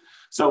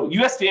 So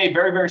USDA,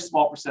 very, very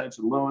small percentage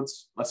of the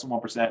loans, less than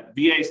 1%.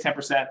 VA is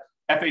 10%.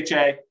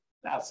 FHA,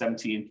 about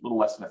 17, a little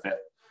less than a fifth,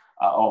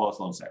 all those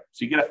loans there.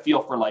 So you get a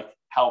feel for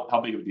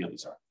how big of a deal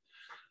these are.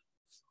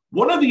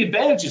 One of the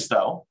advantages,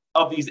 though,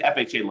 of these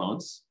FHA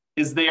loans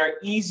is they are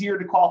easier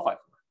to qualify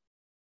for.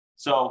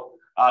 So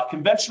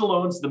conventional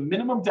loans, the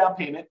minimum down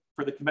payment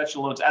for the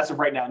conventional loans as of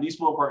right now, and these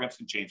loan programs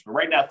can change, but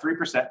right now,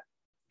 3%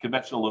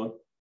 conventional loan.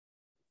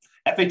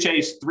 FHA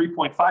is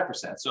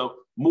 3.5%. So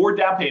more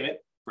down payment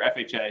for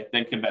FHA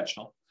than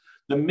conventional.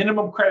 The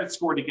minimum credit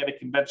score to get a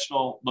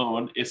conventional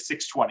loan is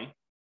 620.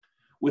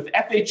 With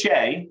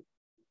FHA,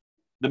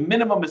 the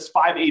minimum is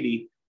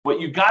 580, but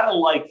you got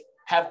to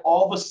have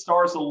all the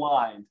stars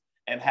aligned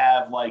and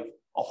have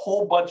a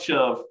whole bunch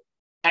of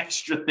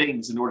extra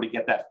things in order to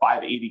get that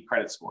 580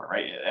 credit score,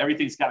 right?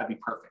 Everything's got to be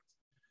perfect.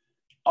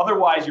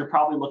 Otherwise, you're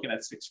probably looking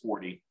at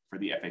 640 for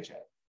the FHA.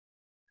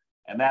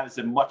 And that is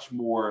a much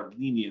more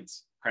lenient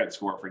credit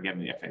score for getting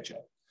the FHA.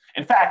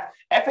 In fact,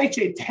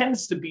 FHA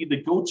tends to be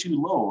the go-to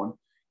loan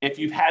if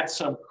you've had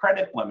some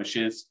credit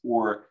blemishes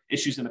or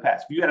issues in the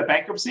past. If you had a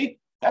bankruptcy,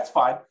 that's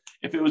fine.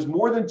 If it was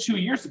more than 2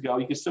 years ago,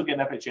 you can still get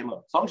an FHA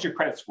loan, as long as your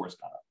credit score's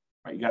gone up,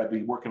 right? You got to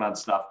be working on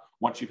stuff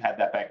once you've had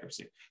that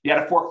bankruptcy. You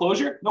had a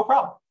foreclosure, no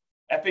problem.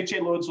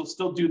 FHA loans will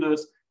still do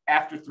those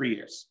after 3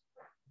 years.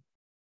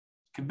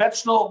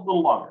 Conventional, a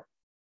little longer.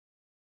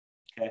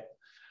 Okay.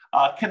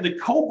 Can the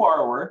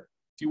co-borrower,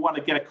 if you want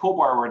to get a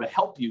co-borrower to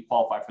help you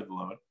qualify for the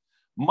loan,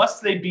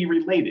 must they be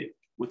related?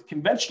 With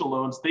conventional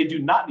loans, they do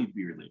not need to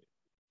be related.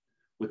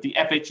 With the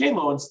FHA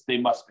loans, they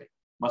must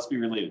be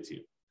related to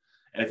you.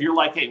 And if you're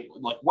hey,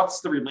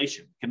 what's the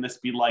relation? Can this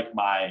be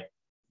my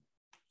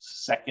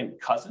second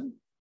cousin?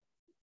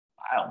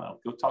 I don't know.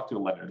 Go talk to a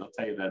lender. They'll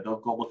tell you that. They'll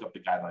go look up the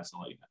guidelines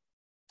and let you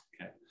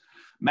know. Okay.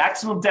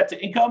 Maximum debt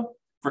to income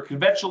for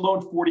conventional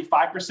loan,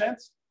 45%.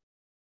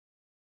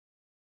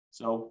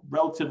 So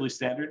relatively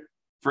standard.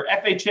 For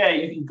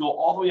FHA, you can go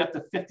all the way up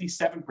to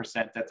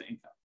 57% debt to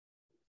income.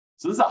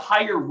 So this is a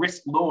higher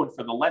risk loan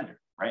for the lender,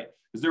 right?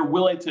 Because they're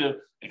willing to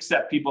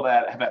accept people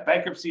that have had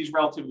bankruptcies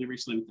relatively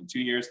recently, within 2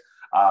 years,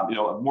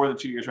 more than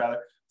 2 years rather.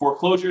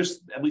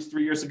 Foreclosures, at least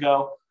 3 years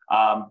ago,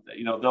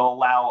 they'll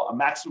allow a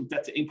maximum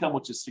debt to income,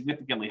 which is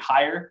significantly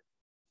higher.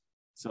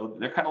 So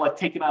they're kind of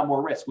taking on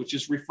more risk, which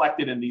is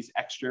reflected in these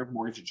extra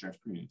mortgage insurance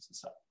premiums and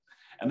stuff.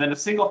 And then a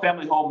single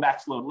family home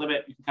max loan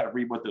limit, you can kind of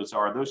read what those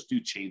are. Those do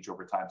change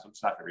over time, so I'm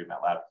just not going to read them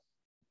out loud.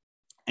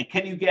 And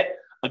can you get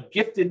a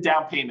gifted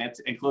down payment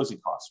and closing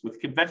costs? With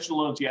conventional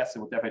loans, yes,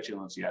 and with FHA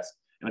loans, yes.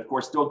 And of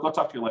course, go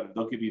talk to your lender.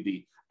 They'll give you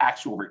the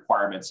actual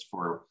requirements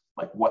for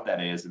what that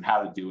is and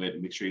how to do it,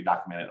 and make sure you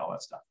document it and all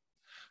that stuff.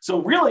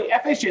 So really,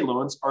 FHA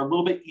loans are a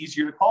little bit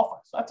easier to qualify.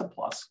 So that's a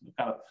plus.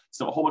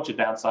 So a whole bunch of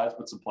downsides,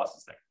 but some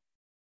pluses there.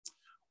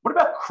 What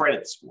about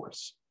credit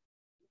scores?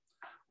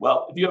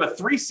 Well, if you have a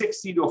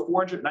 360 to a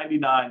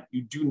 499,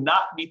 you do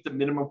not meet the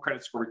minimum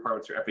credit score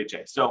requirements for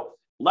FHA. So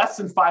less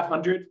than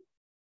 500,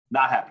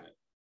 not happening.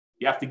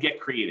 You have to get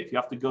creative. You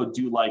have to go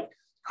do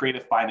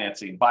creative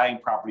financing, buying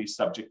properties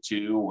subject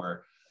to,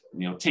 or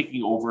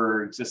taking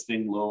over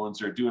existing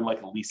loans, or doing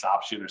a lease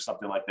option or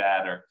something like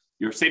that, or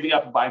you're saving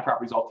up and buying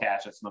properties all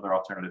cash. That's another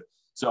alternative.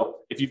 So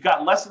if you've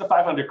got less than a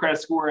 500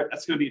 credit score,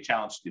 that's going to be a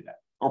challenge to do that,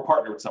 or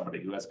partner with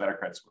somebody who has a better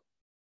credit score.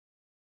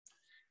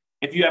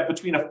 If you have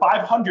between a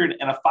 500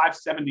 and a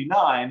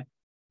 579,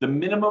 the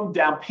minimum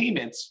down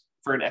payments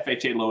for an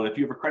FHA loan, if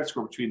you have a credit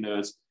score between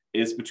those,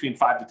 is between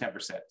 5 to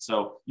 10%.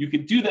 So you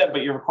can do that,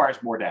 but it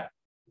requires more down.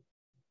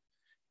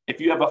 If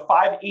you have a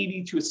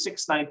 580 to a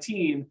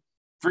 619,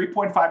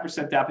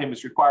 3.5% down payment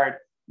is required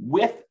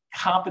with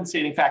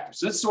compensating factors.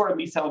 So this is sort of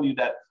me telling you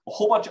that a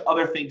whole bunch of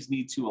other things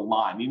need to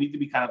align. You need to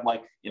be kind of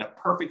like in a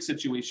perfect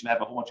situation, have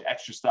a whole bunch of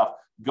extra stuff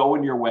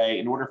going your way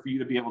in order for you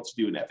to be able to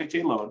do an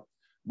FHA loan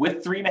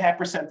with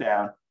 3.5%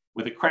 down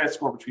with a credit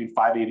score between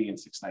 580 and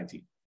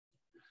 619.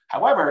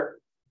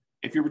 However,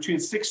 if you're between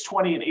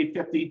 620 and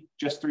 850,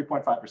 just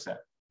 3.5%.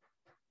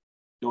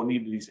 Don't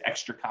need these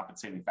extra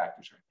compensating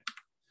factors or anything.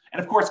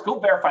 And of course, go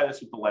verify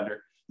this with the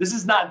lender. This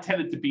is not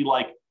intended to be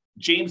like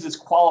James is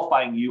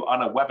qualifying you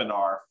on a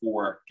webinar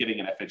for getting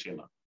an FHA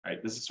loan,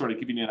 right? This is sort of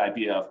giving you an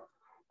idea of,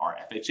 are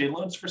FHA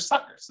loans for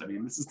suckers? I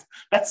mean,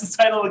 that's the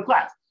title of the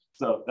class.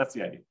 So that's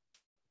the idea.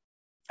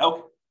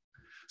 Okay.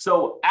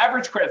 So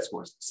average credit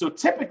scores. So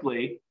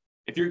typically,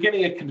 if you're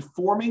getting a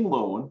conforming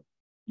loan,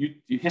 you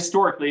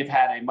historically have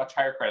had a much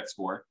higher credit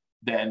score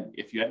than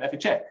if you had an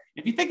FHA.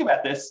 If you think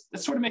about this,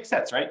 this sort of makes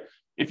sense, right?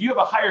 If you have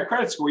a higher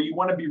credit score, you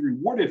want to be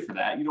rewarded for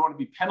that. You don't want to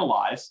be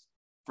penalized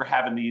for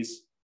having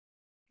these,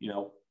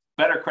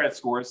 better credit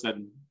scores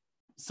than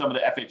some of the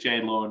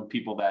FHA loan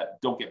people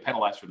that don't get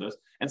penalized for those.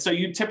 And so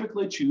you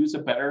typically choose a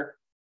better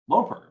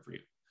loan program for you,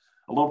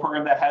 a loan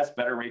program that has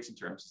better rates and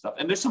terms and stuff.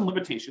 And there's some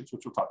limitations,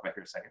 which we'll talk about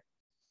here in a second.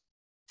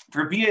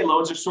 For VA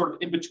loans, they're sort of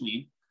in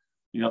between.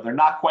 They're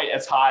not quite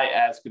as high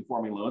as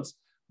conforming loans,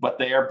 but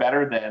they are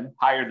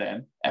higher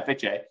than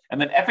FHA. And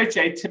then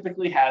FHA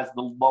typically has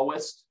the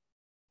lowest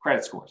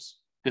credit scores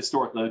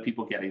historically, the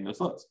people getting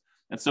those loans.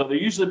 And so they're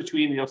usually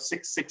between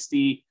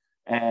 660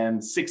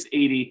 and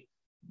 680.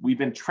 We've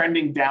been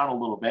trending down a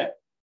little bit,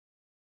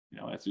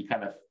 as we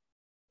kind of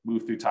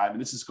move through time.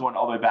 And this is going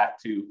all the way back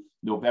to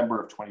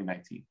November of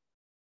 2019.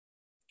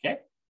 Okay.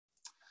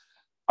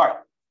 All right.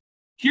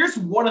 Here's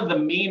one of the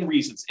main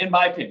reasons, in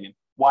my opinion,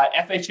 why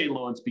FHA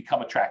loans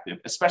become attractive,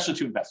 especially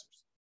to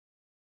investors.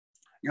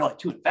 You're like,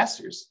 to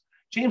investors?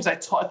 James, I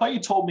thought you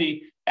told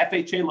me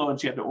FHA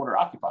loans you have to owner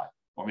occupy.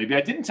 Or maybe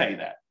I didn't tell you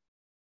that.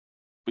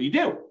 But you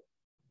do.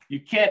 You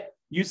can't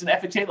use an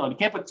FHA loan. You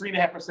can't put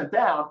 3.5%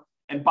 down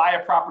and buy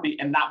a property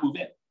and not move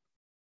in.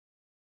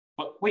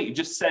 But wait, you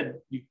just said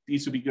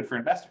these would be good for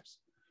investors.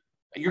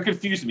 You're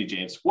confusing me,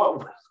 James.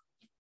 What?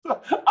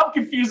 I'm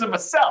confusing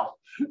myself.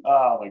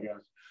 Oh my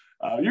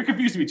gosh. You're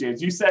confusing me,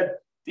 James. You said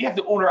you have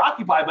to owner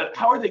occupy, but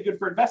how are they good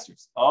for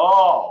investors?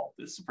 Oh,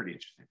 this is pretty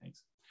interesting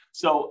things.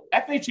 So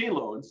FHA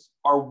loans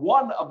are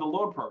one of the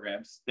loan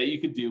programs that you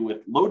could do with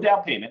low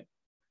down payment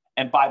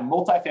and buy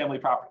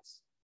multifamily properties.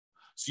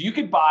 So you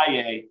could buy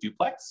a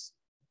duplex,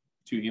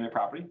 2-unit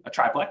property, a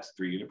triplex,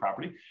 3-unit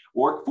property,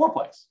 or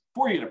fourplex,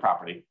 4-unit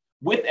property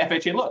with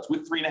FHA loans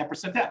with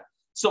 3.5% down.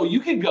 So you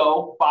can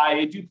go buy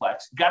a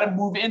duplex, got to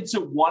move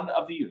into one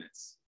of the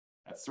units.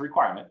 That's the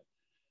requirement.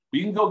 But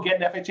you can go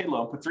get an FHA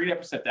loan, put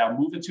 3.5% down,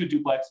 move into a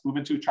duplex, move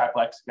into a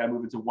triplex, got to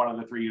move into one of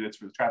the 3 units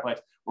for the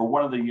triplex or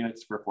one of the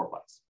units for a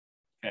fourplex.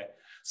 Okay.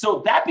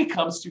 So that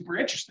becomes super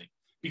interesting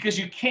because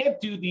you can't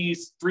do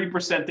these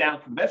 3%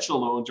 down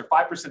conventional loans or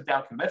 5%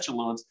 down conventional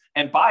loans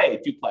and buy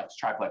a duplex,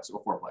 triplex,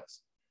 or fourplex.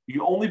 You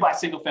can only buy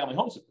single family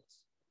homes with this.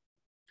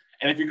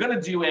 And if you're going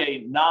to do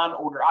a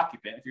non-owner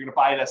occupant, if you're going to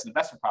buy it as an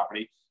investment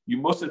property, you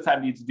most of the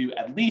time need to do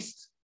at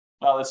least,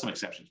 well, there's some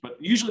exceptions, but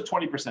usually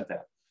 20% down.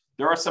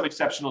 There are some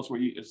exceptional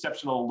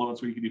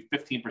loans where you can do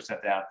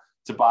 15% down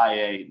to buy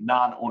a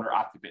non-owner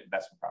occupant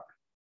investment property.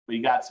 But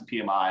you got some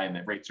PMI and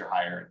the rates are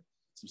higher and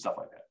some stuff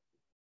like that.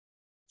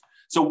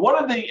 So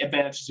one of the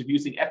advantages of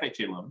using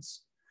FHA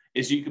loans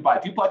is you could buy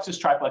duplexes,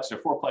 triplexes, or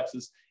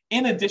fourplexes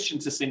in addition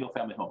to single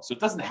family homes. So it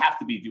doesn't have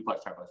to be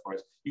duplex, triplex, fourplex.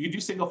 You can do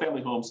single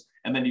family homes,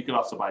 and then you can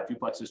also buy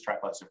duplexes,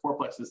 triplexes, or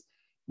fourplexes,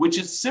 which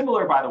is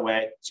similar, by the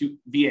way, to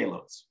VA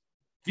loans.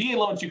 VA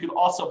loans, you can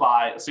also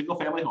buy a single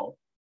family home,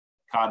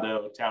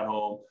 condo,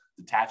 townhome,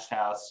 detached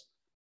house.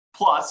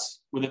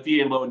 Plus, with a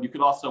VA loan, you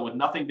can also, with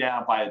nothing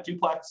down, buy a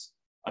duplex,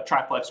 a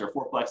triplex, or a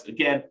fourplex.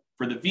 Again,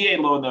 for the VA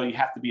loan, though, you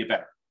have to be a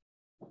veteran.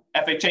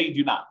 FHA, you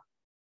do not.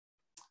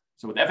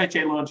 So with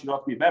FHA loans, you don't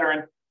have to be a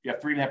veteran. You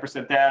have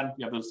 3.5% down.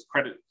 You have those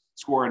credit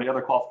score and the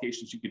other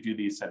qualifications. You could do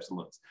these types of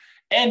loans.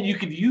 And you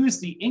could use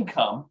the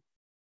income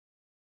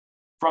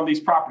from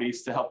these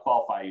properties to help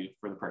qualify you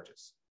for the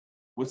purchase.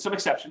 With some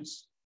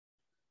exceptions.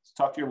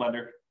 So talk to your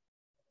lender.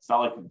 It's not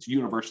like it's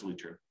universally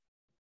true.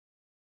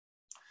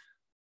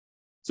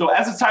 So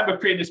as of the time of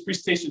creating this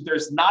presentation,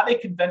 there's not a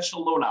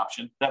conventional loan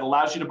option that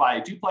allows you to buy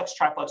a duplex,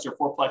 triplex, or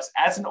fourplex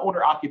as an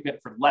owner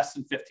occupant for less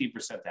than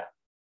 15% down.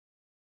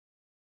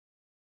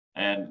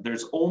 And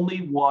there's only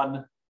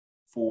one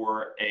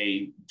for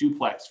a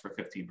duplex for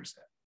 15%.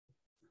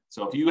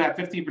 So if you have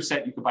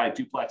 15%, you can buy a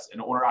duplex and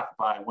owner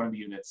occupy one of the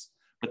units,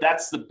 but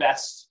that's the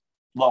best,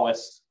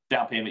 lowest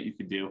down payment you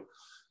can do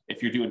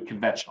if you're doing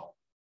conventional.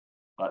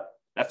 But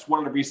that's one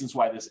of the reasons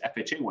why this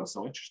FHA one's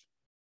so interesting.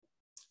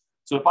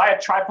 So to buy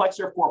a triplex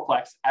or a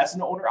fourplex as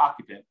an owner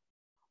occupant,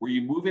 where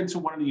you move into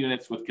one of the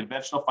units with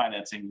conventional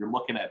financing, you're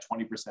looking at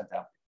 20% down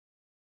payment.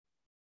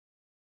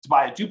 To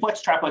buy a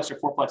duplex, triplex, or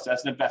fourplex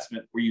as an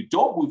investment, where you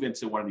don't move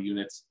into one of the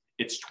units,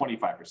 it's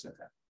 25% down,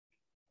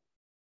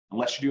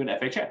 unless you're doing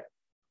FHA.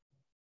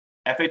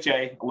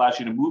 FHA allows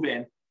you to move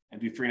in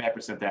and do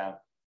 3.5% down.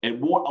 It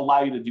won't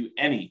allow you to do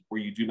any where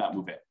you do not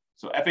move in.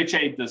 So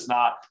FHA is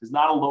not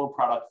a loan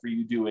product for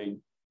you doing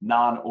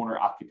non-owner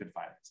occupant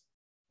financing.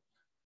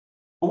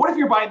 But what if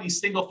you're buying these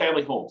single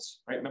family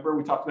homes, right? Remember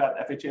we talked about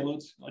FHA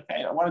loans? Like,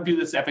 hey, I want to do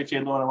this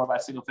FHA loan. I want to buy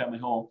a single family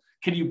home.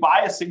 Can you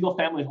buy a single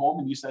family home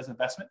and use it as an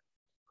investment?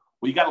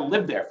 Well, you got to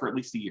live there for at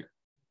least a year.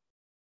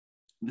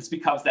 And this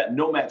becomes that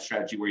nomad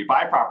strategy where you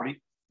buy a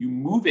property, you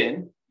move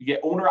in, you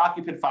get owner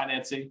occupant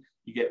financing,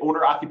 you get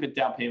owner occupant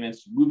down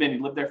payments, you move in,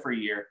 you live there for a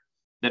year.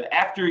 Then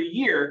after a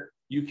year,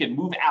 you can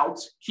move out,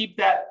 keep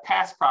that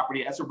past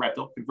property as a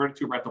rental, convert it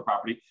to a rental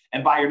property,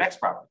 and buy your next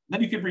property.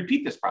 Then you could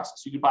repeat this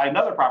process. You could buy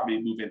another property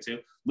to move into,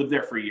 live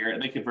there for a year,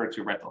 and then convert it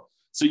to a rental.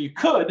 So you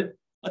could,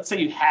 let's say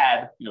you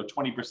had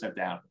 20%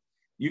 down.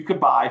 You could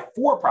buy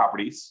 4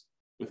 properties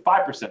with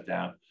 5%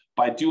 down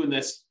by doing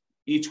this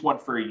each one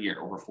for a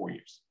year over 4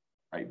 years.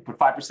 Right? Put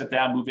 5%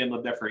 down, move in,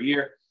 live there for a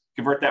year,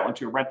 convert that one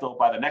to a rental,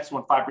 buy the next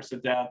one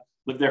 5% down,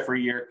 live there for a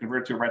year,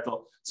 convert it to a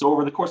rental. So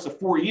over the course of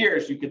 4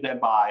 years, you could then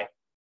buy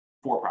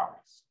 4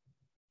 properties.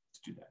 Let's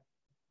do that.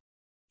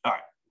 All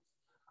right.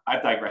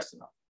 I've digressed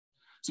enough.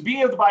 So being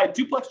able to buy a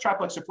duplex,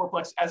 triplex, or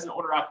fourplex as an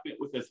owner occupant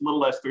with as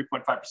little as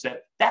 3.5%,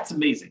 that's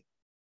amazing.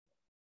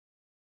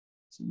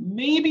 So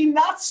maybe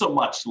not so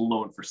much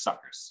loan for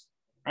suckers,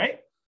 right?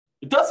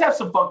 It does have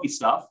some funky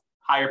stuff,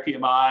 higher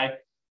PMI,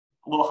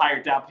 a little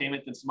higher down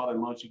payment than some other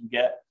loans you can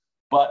get.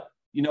 But,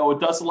 it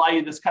does allow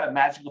you this kind of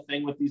magical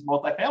thing with these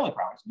multifamily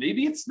properties.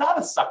 Maybe it's not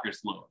a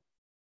sucker's loan.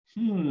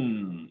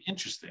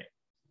 Interesting.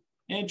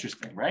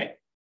 Interesting, right?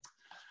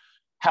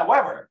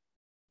 However,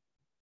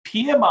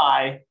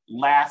 PMI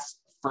lasts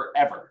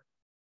forever.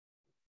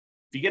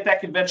 If you get that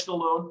conventional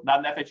loan, not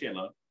an FHA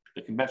loan,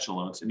 the conventional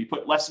loans, and you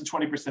put less than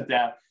 20%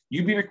 down,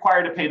 you'd be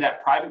required to pay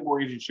that private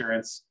mortgage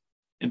insurance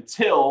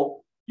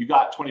until you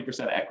got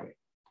 20% equity.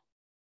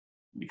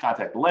 You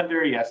contact the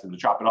lender, you ask them to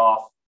drop it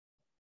off.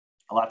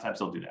 A lot of times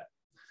they'll do that.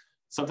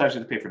 Sometimes you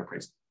have to pay for an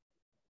appraisal.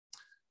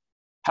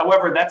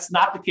 However, that's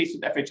not the case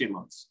with FHA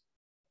loans.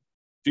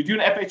 If you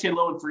do an FHA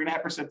loan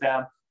 3.5%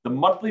 down, the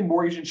monthly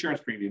mortgage insurance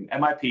premium,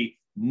 MIP,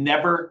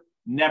 never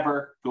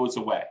goes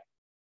away.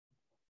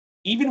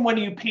 Even when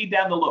you pay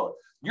down the loan,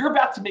 you're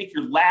about to make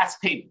your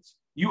last payment.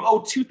 You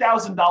owe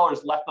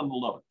 $2,000 left on the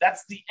loan.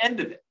 That's the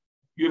end of it.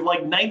 You have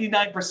like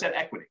 99%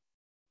 equity.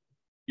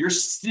 You're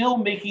still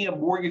making a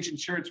mortgage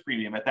insurance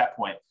premium at that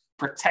point,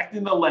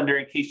 protecting the lender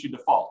in case you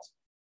default.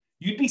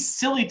 You'd be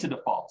silly to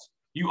default.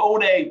 You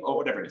own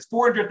whatever it is,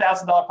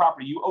 $400,000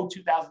 property, you owe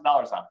 $2,000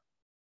 on it.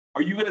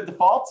 Are you going to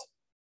default?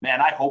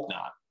 Man, I hope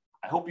not.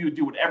 I hope you would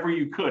do whatever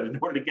you could in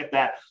order to get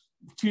that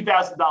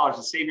 $2,000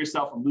 to save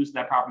yourself from losing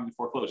that property to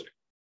foreclosure.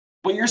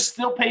 But you're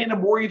still paying a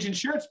mortgage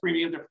insurance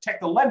premium to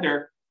protect the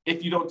lender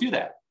if you don't do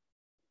that.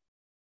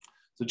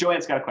 So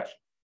Joanne's got a question.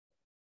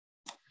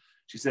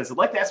 She says, I'd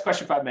like to ask a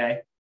question if I may.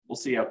 We'll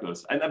see how it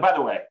goes. And by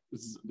the way,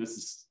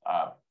 this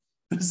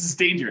is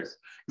dangerous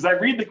because I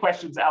read the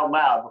questions out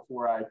loud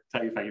before I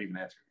tell you if I can even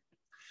answer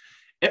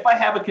it. If I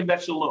have a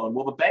conventional loan,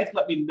 will the bank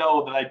let me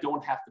know that I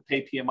don't have to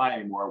pay PMI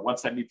anymore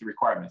once I meet the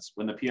requirements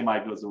when the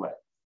PMI goes away?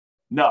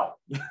 No.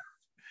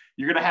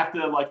 You're going to have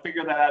to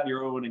figure that out on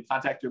your own and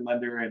contact your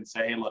lender and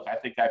say, hey, look, I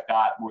think I've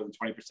got more than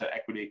 20%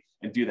 equity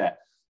and do that.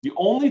 The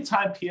only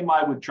time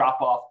PMI would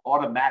drop off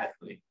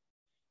automatically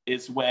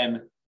is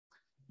when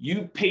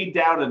you paid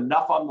down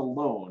enough on the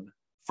loan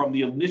from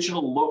the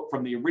original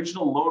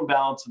loan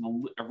balance and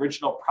the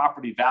original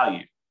property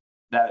value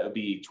that it would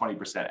be 20%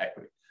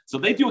 equity. So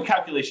they do a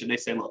calculation. They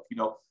say, look,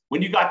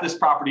 when you got this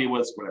property, it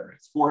was whatever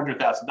it's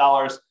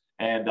 $400,000,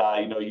 and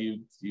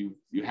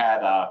you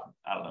had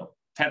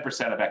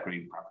 10% of equity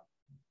in the property.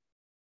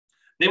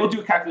 They will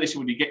do a calculation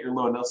when you get your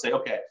loan. They'll say,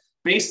 okay,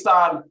 based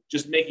on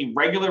just making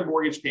regular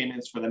mortgage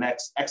payments for the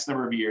next X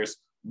number of years,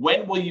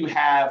 when will you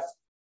have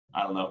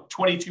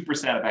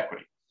 22% of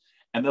equity?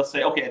 And they'll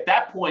say, okay, at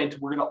that point,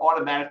 we're going to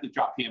automatically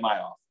drop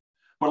PMI off.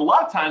 But a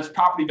lot of times,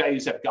 property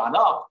values have gone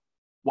up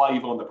while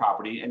you've owned the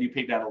property, and you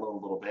paid down a loan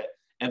a little bit.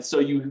 And so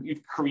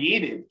you've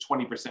created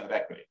 20% of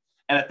equity.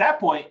 And at that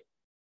point,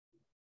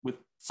 with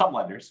some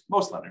lenders,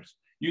 most lenders,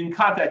 you can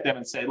contact them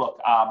and say, look,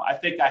 I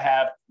think I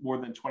have more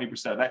than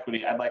 20% of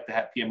equity. I'd like to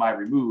have PMI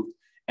removed.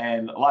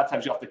 And a lot of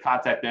times you have to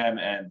contact them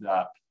and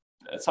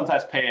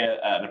sometimes pay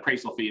an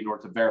appraisal fee in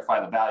order to verify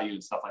the value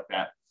and stuff like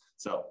that.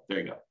 So there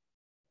you go.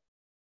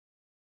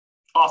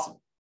 Awesome.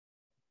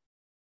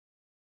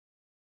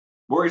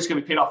 Mortgage is going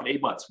to be paid off in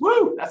 8 months.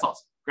 Woo! That's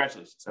awesome.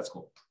 Congratulations. That's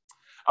cool.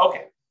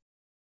 Okay.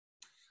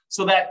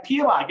 So that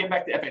PMI, getting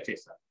back to FHA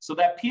stuff. So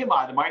that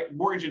PMI, the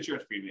mortgage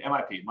insurance premium,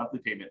 MIP, monthly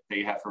payment that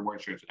you have for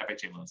mortgage insurance,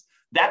 FHA loans,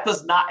 that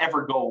does not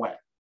ever go away,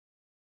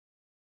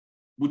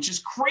 which is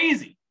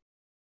crazy.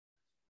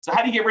 So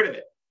how do you get rid of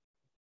it?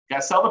 You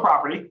got to sell the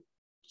property.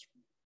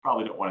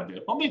 Probably don't want to do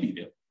it. Well, maybe you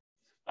do.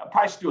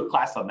 Probably should do a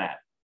class on that.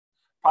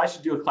 Probably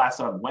should do a class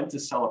on when to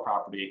sell a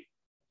property,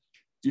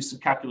 do some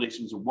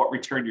calculations of what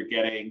return you're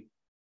getting.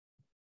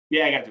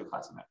 Yeah, I got to do a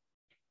class on that.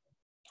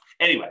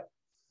 Anyway,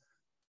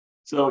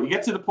 so you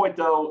get to the point,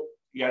 though,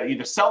 you got to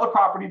either sell the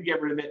property to get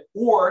rid of it,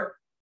 or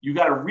you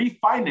got to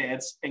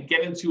refinance and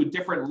get into a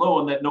different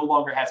loan that no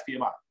longer has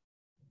PMI.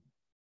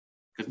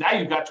 Because now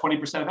you've got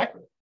 20% of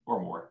equity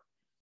or more.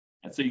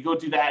 And so you go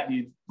do that and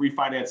you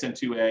refinance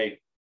into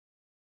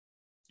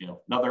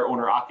another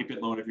owner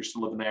occupant loan if you're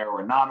still living there,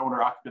 or a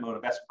non-owner occupant loan,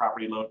 investment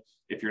property loan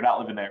if you're not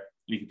living there.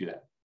 You can do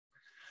that.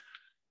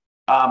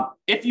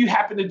 If you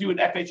happen to do an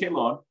FHA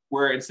loan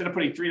where instead of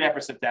putting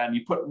 3.5% down,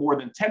 you put more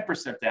than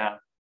 10% down,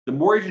 the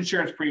mortgage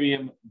insurance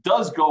premium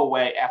does go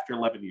away after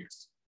 11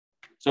 years.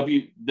 So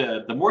if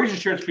the mortgage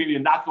insurance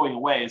premium not going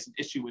away is an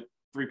issue with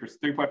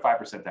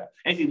 3.5% down,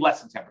 anything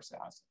less than 10%,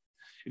 honestly.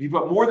 If you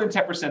put more than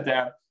 10%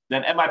 down,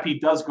 then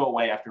MIP does go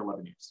away after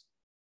 11 years.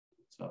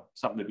 So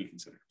something to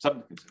consider.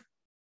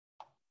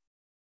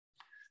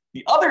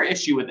 The other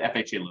issue with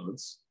FHA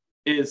loans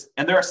is,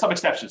 and there are some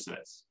exceptions to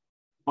this,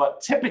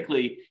 but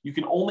typically you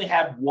can only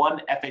have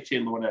one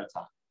FHA loan at a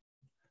time.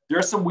 There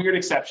are some weird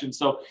exceptions.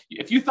 So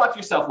if you thought to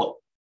yourself, look,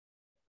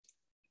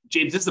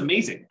 James, this is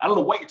amazing. I don't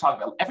know what you're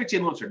talking about.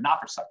 FHA loans are not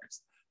for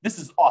suckers. This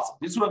is awesome.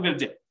 This is what I'm going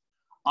to do.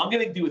 I'm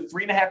going to do a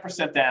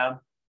 3.5% down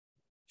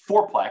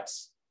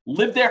fourplex,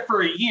 live there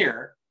for a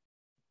year,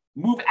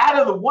 move out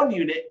of the one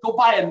unit, go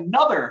buy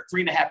another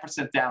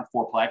 3.5% down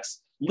fourplex,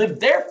 live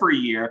there for a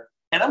year,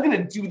 and I'm going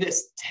to do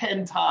this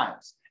 10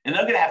 times. And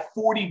I'm going to have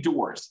 40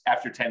 doors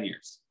after 10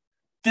 years.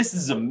 This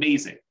is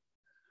amazing.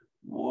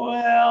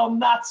 Well,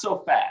 not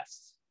so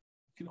fast.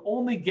 You can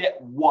only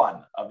get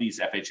one of these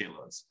FHA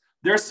loans.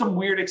 There's some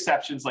weird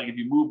exceptions, like if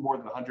you move more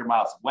than 100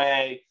 miles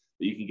away,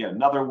 that you can get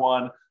another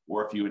one.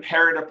 Or if you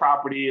inherit a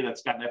property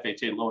that's got an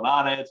FHA loan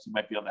on it, you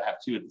might be able to have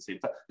two at the same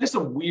time. There's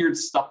some weird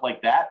stuff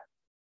like that.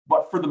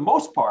 But for the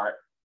most part,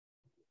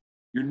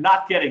 you're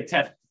not getting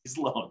 10 of these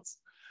loans.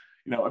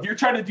 If you're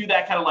trying to do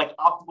that kind of like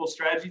optimal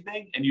strategy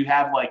thing, and you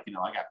have I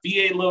got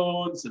VA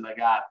loans and I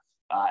got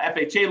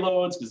FHA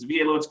loans, because the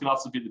VA loans can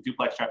also do the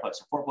duplex,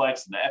 triplex, or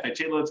fourplex, and the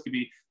FHA loans can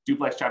be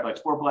duplex, triplex,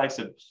 fourplex.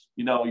 And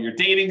you're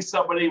dating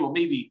somebody, well,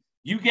 maybe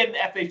you get an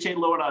FHA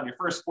loan on your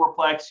first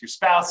fourplex, your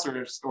spouse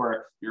or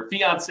your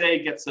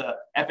fiance gets a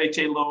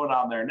FHA loan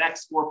on their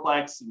next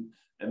fourplex,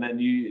 and then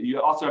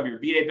you also have your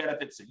VA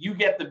benefits. So you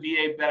get the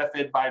VA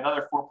benefit by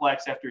another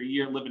fourplex after a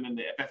year living in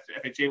the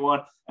FHA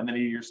one, and then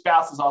your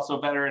spouse is also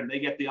a veteran and they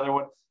get the other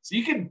one. So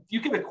you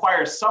can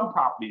acquire some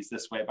properties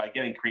this way by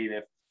getting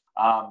creative,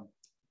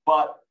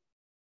 but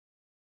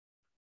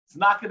it's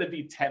not going to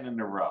be 10 in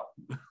a row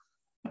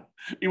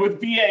with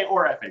VA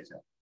or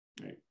FHA.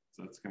 Right?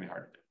 So it's going to be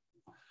hard to do.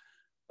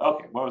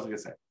 Okay, what was I going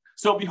to say?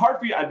 So it'd be hard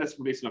for you. That's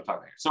basically what I'm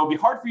talking here. So it'd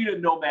be hard for you to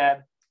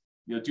nomad,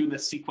 doing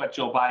this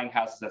sequential buying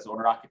houses as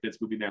owner occupants,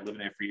 moving there, living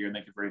there for a year, and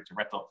then converting to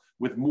rental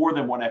with more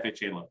than one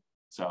FHA loan.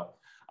 So,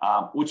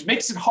 which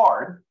makes it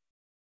hard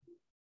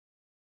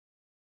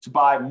to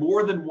buy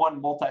more than one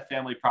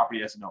multifamily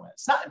property as a nomad.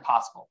 It's not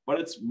impossible,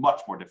 but it's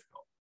much more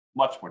difficult.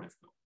 Much more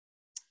difficult.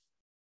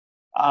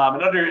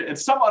 And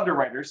some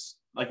underwriters,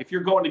 like if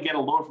you're going to get a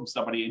loan from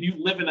somebody and you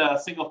live in a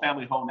single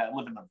family home that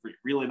live in a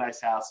really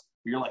nice house,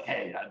 where you're like,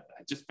 hey,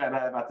 I just found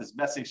out about this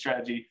investing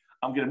strategy.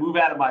 I'm going to move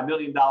out of my $1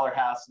 million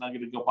house and I'm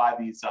going to go buy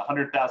these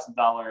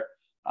 $100,000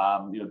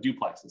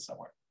 duplexes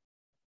somewhere.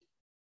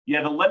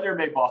 Yeah, the lender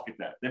may balk at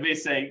that. They may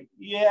say,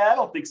 yeah, I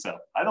don't think so.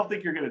 I don't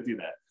think you're going to do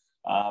that.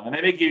 And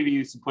they may give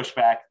you some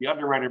pushback. The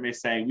underwriter may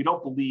say, we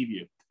don't believe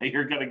you that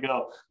you're going to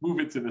go move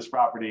into this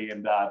property.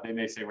 And they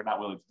may say, we're not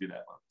willing to do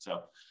that loan.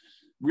 So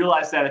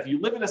realize that if you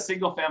live in a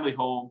single family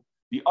home,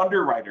 the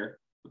underwriter,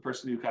 the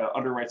person who kind of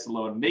underwrites the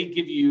loan, may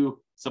give you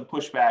some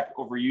pushback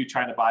over you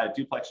trying to buy a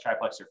duplex,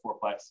 triplex, or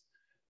fourplex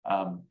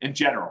in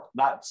general,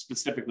 not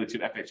specifically to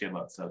an FHA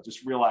loan. So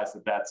just realize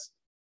that that's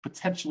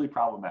potentially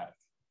problematic.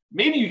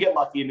 Maybe you get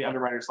lucky and the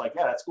underwriter's like,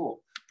 yeah, that's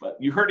cool. But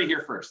you heard it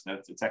here first.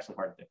 It's actually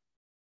hard to do.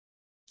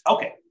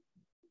 Okay.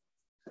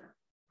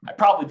 I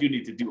probably do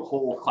need to do a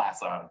whole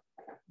class on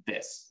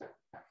this,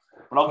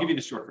 but I'll give you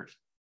the short version.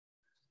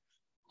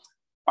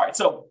 All right,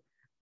 so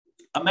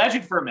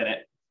imagine for a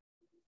minute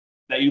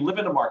that you live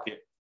in a market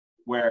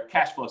where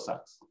cash flow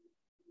sucks.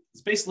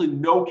 There's basically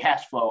no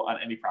cash flow on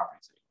any property.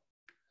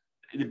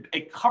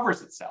 It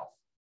covers itself,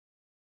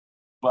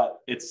 but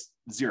it's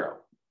zero,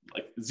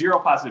 like zero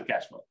positive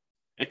cash flow.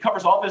 It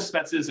covers all the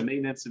expenses and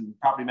maintenance and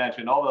property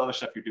management, all the other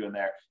stuff you're doing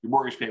there, your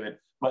mortgage payment,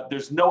 but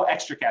there's no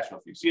extra cash flow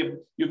for you. So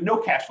you have no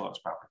cash flow on this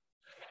property.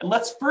 And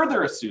let's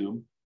further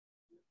assume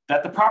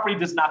that the property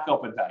does not go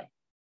up in value.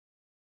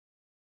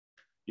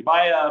 You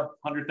buy a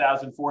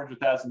 $100,000, $400,000,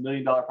 $1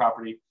 million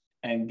property,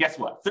 and guess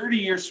what? 30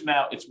 years from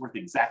now, it's worth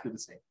exactly the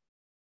same.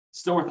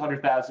 Still worth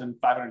 $100,000,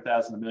 $500,000,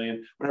 $1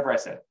 million, whatever I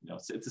said.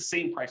 It's the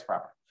same price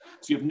property.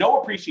 So you have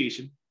no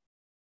appreciation,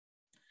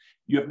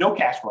 you have no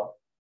cash flow,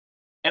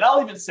 and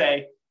I'll even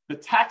say the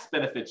tax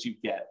benefits you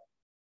get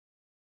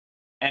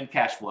and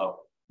cash flow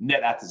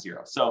net out to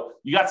zero. So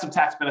you got some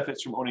tax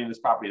benefits from owning this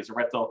property as a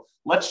rental.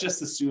 Let's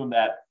just assume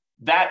that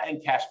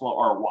and cash flow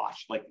are a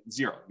wash, like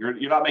zero.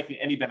 You're not making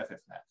any benefit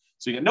from that.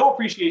 So you get no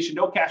appreciation,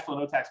 no cash flow,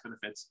 no tax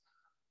benefits,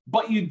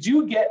 but you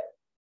do get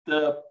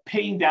the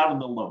paying down on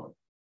the loan.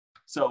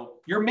 So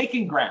you're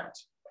making ground.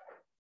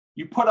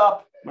 You put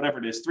up whatever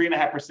it is,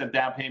 3.5%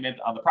 down payment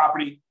on the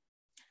property,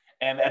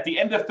 And at the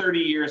end of 30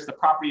 years, the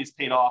property is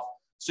paid off.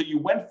 So you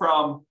went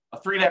from a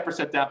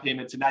 3.5% down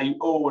payment to now you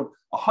own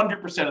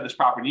 100% of this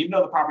property. Even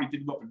though the property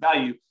didn't go up in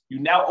value, you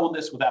now own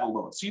this without a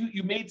loan. So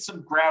you made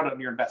some ground on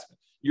your investment.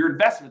 Your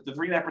investment, the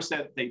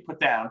 3.5% they put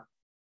down,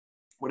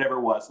 whatever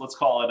it was, let's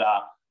call it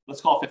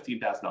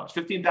 $15,000.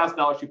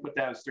 $15,000 you put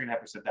down is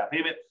 3.5% down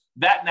payment.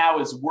 That now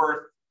is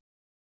worth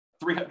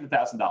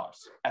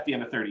 $300,000 at the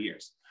end of 30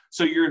 years.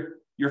 So your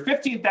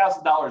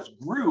 $15,000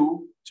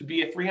 grew to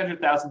be a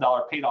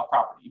 $300,000 paid off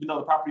property, even though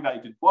the property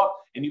value didn't go up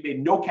and you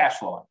made no cash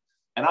flow on it.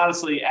 And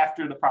honestly,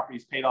 after the property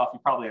is paid off, you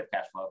probably have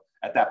cash flow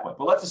at that point.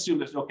 But let's assume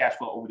there's no cash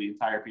flow over the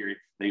entire period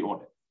they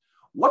own it.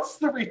 What's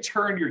the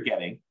return you're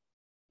getting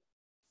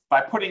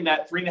by putting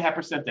that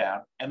 3.5%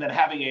 down and then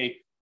having a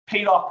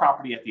paid off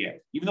property at the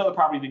end, even though the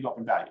property didn't go up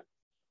in value?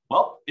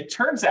 Well, it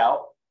turns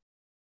out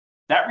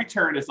that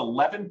return is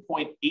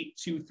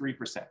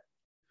 11.823%.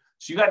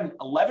 So you got an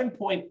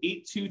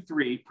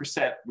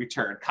 11.823%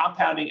 return,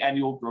 compounding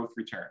annual growth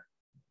return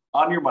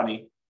on your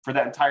money for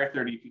that entire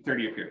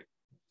 30-year period.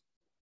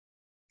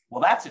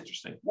 Well, that's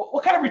interesting.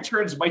 What kind of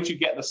returns might you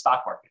get in the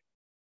stock market?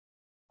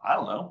 I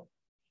don't know.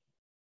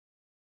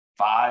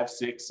 5,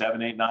 6,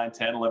 7, 8, 9,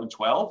 10, 11,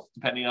 12,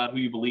 depending on who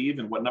you believe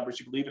and what numbers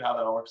you believe and how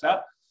that all works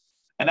out.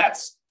 And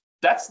that's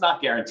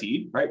not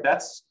guaranteed, right?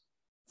 That's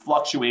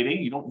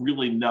fluctuating. You don't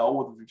really know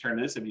what the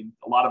return is. I mean,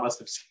 a lot of us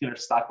have seen our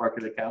stock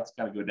market accounts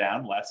kind of go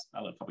down the last,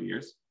 couple of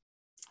years.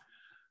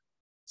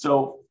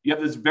 So you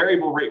have this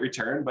variable rate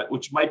return, but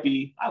which might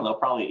be,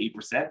 probably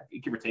 8%,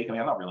 give or take. I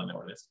mean, I don't really know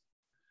what it is.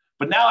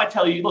 But now I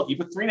tell you, look, you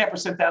put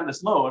 3.5% down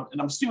this loan, and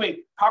I'm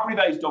assuming property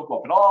values don't go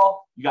up at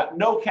all. You got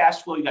no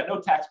cash flow. You got no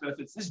tax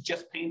benefits. This is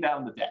just paying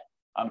down the debt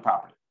on the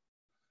property.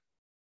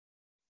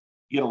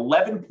 You get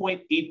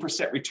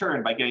 11.8%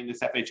 return by getting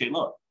this FHA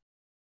loan.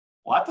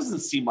 Well, that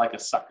doesn't seem like a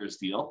sucker's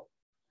deal.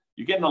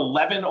 You're getting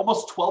 11,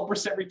 almost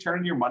 12% return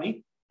on your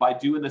money by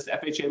doing this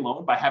FHA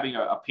loan, by having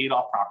a paid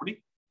off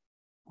property.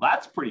 Well,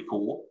 that's pretty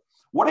cool.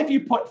 What if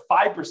you put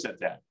 5%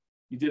 down?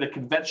 You did a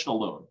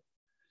conventional loan.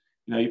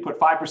 You put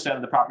 5%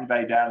 of the property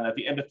value down, and at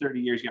the end of 30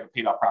 years, you have a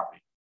paid off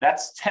property.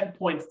 That's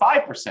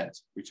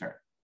 10.5% return.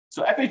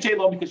 So FHA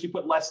loan, because you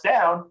put less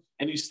down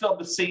and you still have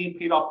the same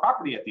paid off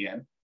property at the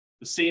end,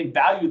 the same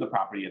value of the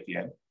property at the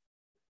end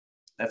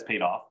that's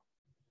paid off,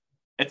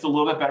 it's a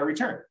little bit better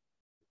return.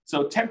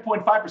 So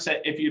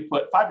 10.5% if you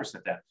put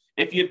 5% down.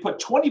 If you put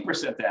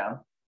 20% down,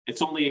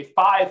 it's only a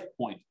 5.511%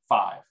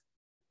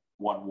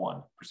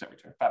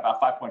 return, about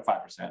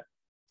 5.5%. And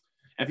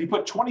if you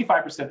put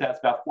 25% down, it's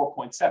about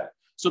 4.7.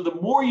 So the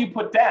more you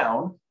put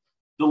down,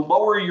 the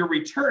lower your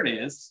return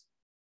is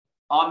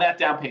on that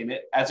down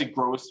payment as it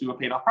grows to a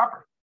paid off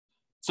property.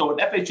 So an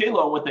FHA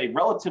loan with a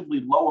relatively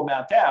low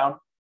amount down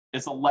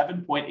is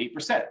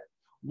 11.8%.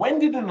 When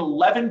did an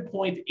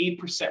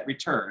 11.8%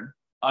 return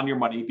on your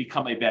money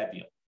become a bad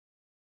deal?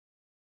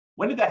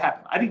 When did that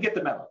happen? I didn't get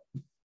the memo.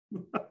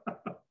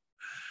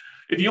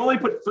 If you only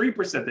put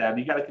 3% down,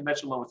 you got a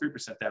conventional loan with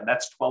 3% down,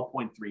 that's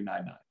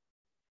 12.399.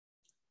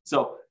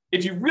 So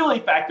if you really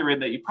factor in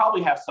that, you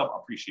probably have some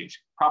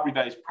appreciation. Property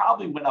values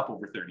probably went up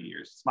over 30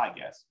 years. It's my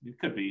guess. It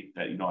could be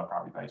that you don't have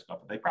property values go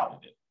up, but they probably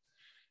did.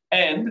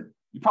 And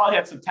you probably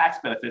had some tax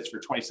benefits for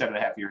 27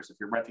 and a half years. If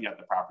you're renting out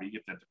the property, you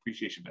get that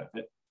depreciation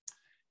benefit.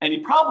 And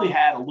you probably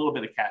had a little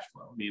bit of cash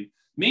flow. I mean,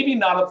 maybe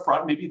not up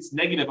front, maybe it's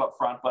negative up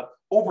front, but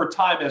over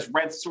time, as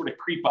rents sort of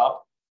creep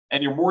up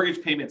and your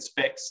mortgage payment's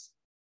fixed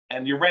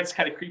and your rents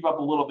kind of creep up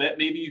a little bit,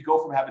 maybe you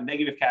go from having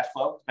negative cash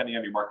flow, depending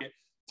on your market,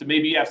 to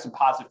maybe you have some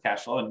positive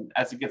cash flow. And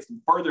as it gets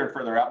further and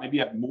further out, maybe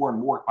you have more and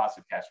more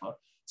positive cash flow.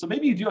 So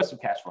maybe you do have some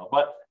cash flow,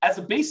 but as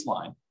a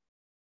baseline,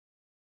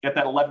 get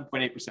that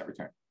 11.8%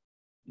 return.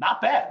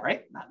 Not bad,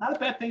 right? Not a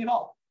bad thing at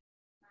all.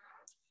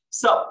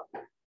 So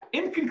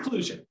in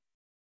conclusion,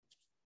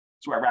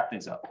 that's where I wrap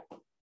things up.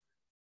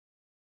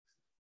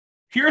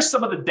 Here are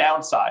some of the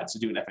downsides to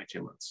doing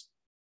FHA loans.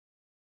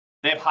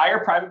 They have higher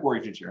private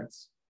mortgage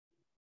insurance.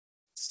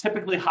 It's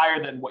typically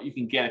higher than what you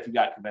can get if you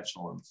got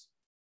conventional loans.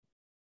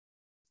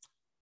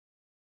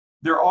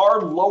 There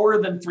are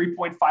lower than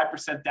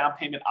 3.5% down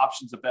payment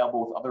options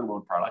available with other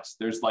loan products.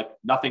 There's like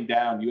nothing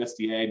down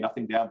USDA,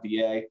 nothing down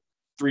VA,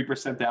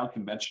 3% down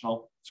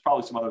conventional. There's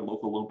probably some other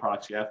local loan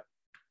products you have.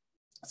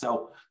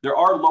 So there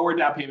are lower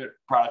down payment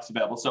products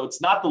available. So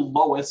it's not the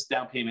lowest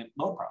down payment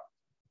loan product.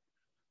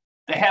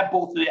 They have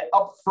both the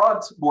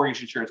upfront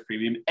mortgage insurance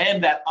premium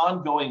and that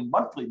ongoing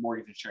monthly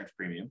mortgage insurance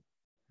premium.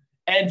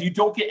 And you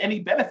don't get any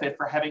benefit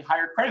for having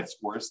higher credit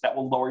scores that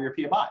will lower your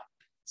PMI.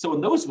 So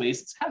in those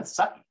ways, it's kind of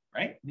sucky,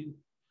 right? I mean,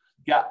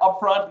 you got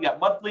upfront, you got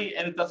monthly,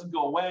 and it doesn't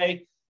go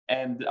away.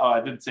 And I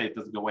didn't say it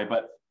doesn't go away,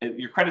 but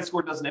your credit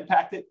score doesn't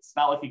impact it. It's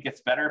not like it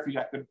gets better if you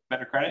got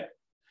better credit.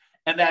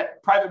 And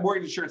that private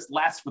mortgage insurance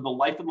lasts for the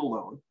life of the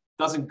loan,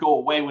 doesn't go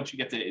away once you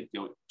get to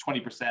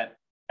 20%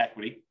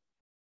 equity.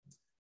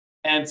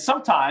 And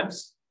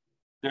sometimes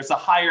there's a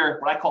higher,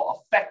 what I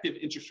call effective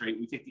interest rate.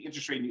 We take the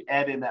interest rate and you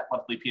add in that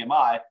monthly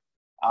PMI.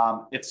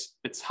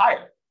 It's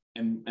higher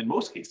in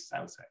most cases,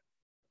 I would say.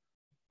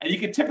 And you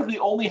can typically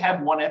only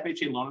have one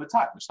FHA loan at a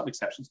time. There's some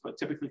exceptions, but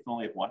typically you can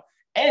only have one.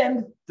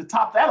 And to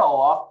top that all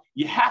off,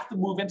 you have to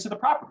move into the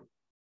property.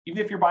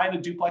 Even if you're buying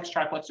a duplex,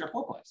 triplex, or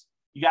fourplex,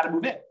 you got to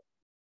move in.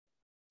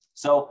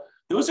 So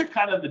those are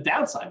kind of the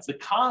downsides, the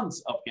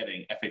cons of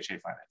getting FHA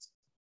financing.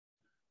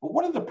 But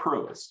what are the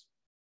pros?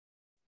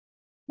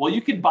 Well,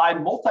 you can buy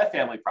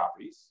multifamily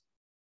properties,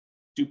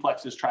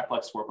 duplexes,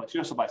 triplex, fourplex. You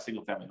also buy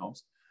single family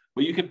homes,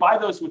 but you can buy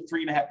those with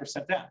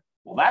 3.5% down.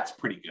 Well, that's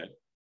pretty good.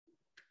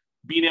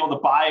 Being able to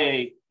buy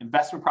a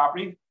investment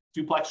property,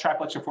 duplex,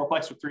 triplex, or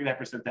fourplex with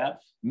 3.5% down.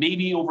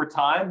 Maybe over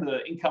time,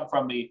 the income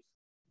from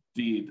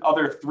the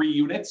other 3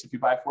 units, if you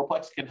buy a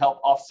fourplex, can help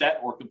offset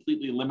or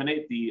completely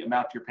eliminate the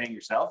amount you're paying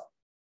yourself.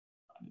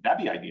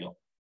 That'd be ideal.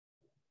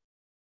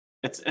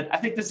 I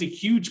think this is a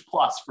huge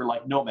plus for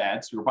like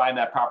nomads who are buying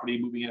that property,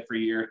 moving in for a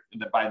year,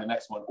 and then buying the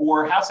next one,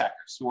 or house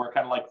hackers who are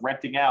kind of like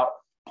renting out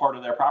part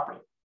of their property.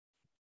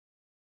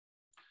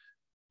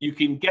 You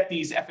can get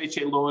these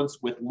FHA loans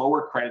with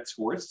lower credit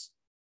scores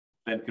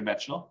than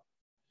conventional.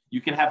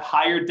 You can have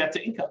higher debt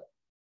to income.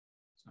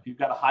 So if you've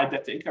got a high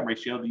debt to income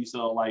ratio, these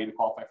will allow you to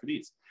qualify for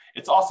these.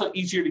 It's also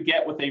easier to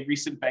get with a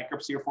recent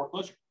bankruptcy or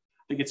foreclosure.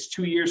 I think it's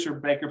 2 years for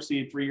bankruptcy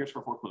and 3 years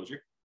for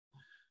foreclosure.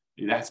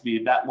 It has to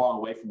be that long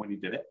away from when you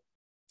did it.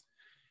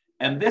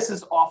 And this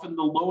is often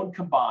the loan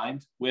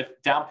combined with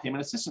down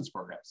payment assistance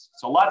programs.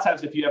 So a lot of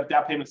times if you have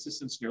down payment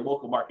assistance in your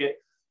local market,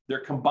 they're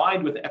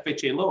combined with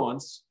FHA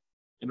loans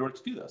in order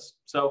to do this.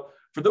 So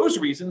for those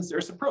reasons,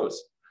 there's some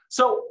pros.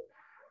 So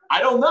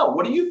I don't know.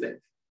 What do you think?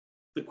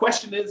 The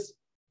question is,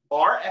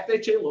 are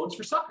FHA loans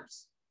for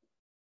suckers?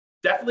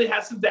 Definitely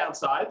has some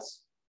downsides,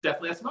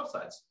 definitely has some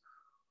upsides.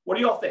 What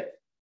do you all think?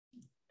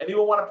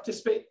 Anyone want to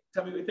participate?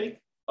 Tell me what you think.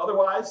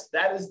 Otherwise,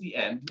 that is the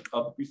end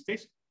of the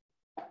presentation.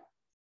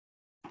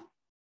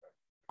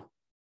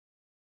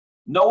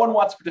 No one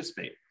wants to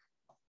participate.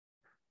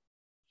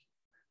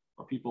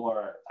 Or people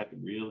are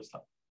typing real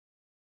stuff.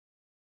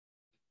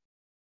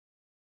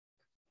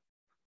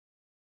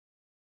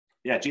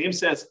 Yeah, James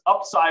says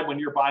upside when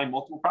you're buying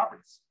multiple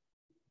properties.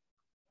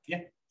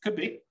 Yeah, could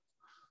be.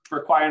 For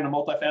acquiring the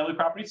multifamily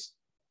properties.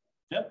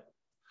 Yeah,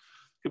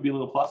 could be a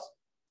little plus.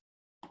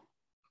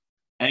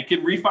 And you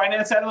can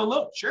refinance out of the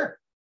loan. Sure.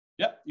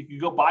 Yep, you can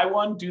go buy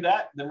one, do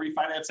that, then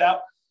refinance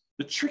out.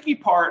 The tricky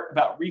part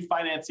about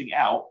refinancing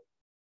out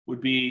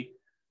would be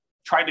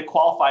trying to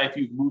qualify if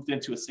you've moved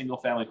into a single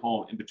family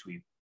home in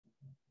between.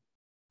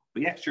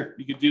 But yeah, sure.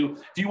 You could do,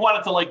 if you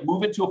wanted to like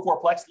move into a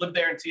fourplex, live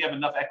there until you have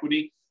enough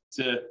equity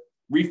to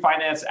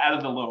refinance out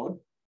of the loan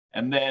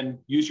and then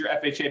use your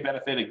FHA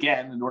benefit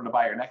again in order to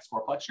buy your next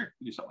fourplex, sure,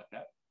 you do something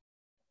like that.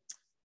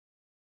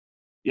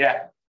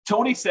 Yeah,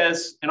 Tony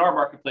says in our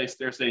marketplace,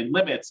 there's a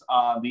limit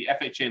on the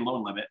FHA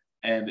loan limit,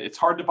 and it's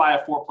hard to buy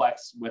a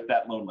fourplex with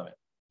that loan limit.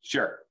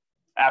 Sure,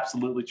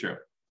 absolutely true.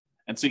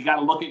 And so you got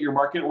to look at your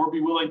market or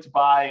be willing to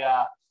buy,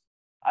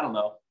 I don't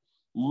know,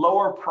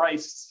 lower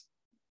priced,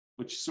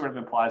 which sort of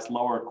implies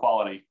lower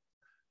quality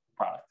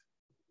product.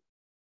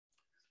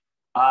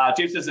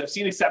 James says, I've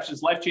seen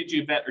exceptions,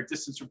 life-changing event or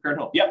distance from current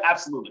home. Yep,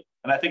 absolutely.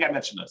 And I think I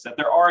mentioned this, that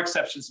there are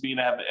exceptions to being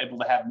able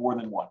to have more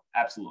than one.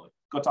 Absolutely.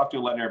 Go talk to a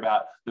lender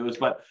about those.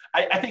 But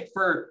I think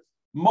for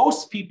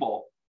most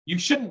people, you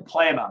shouldn't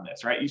plan on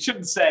this, right? You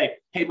shouldn't say,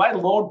 hey, my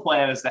loan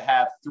plan is to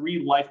have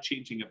 3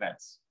 life-changing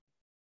events.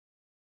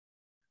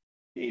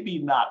 Maybe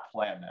not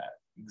plan that.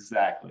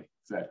 Exactly.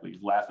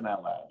 He's laughing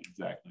out loud.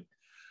 Exactly.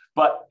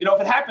 But, if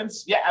it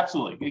happens, yeah,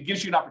 absolutely. It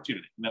gives you an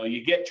opportunity.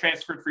 You get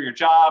transferred for your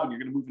job and you're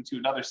going to move into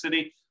another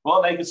city.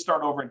 Well, now you can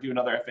start over and do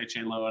another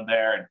FHA loan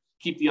there and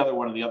keep the other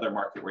one in the other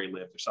market where you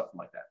live or something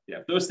like that. Yeah,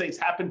 if those things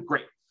happen,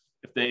 great.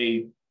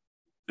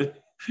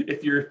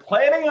 If you're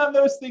planning on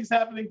those things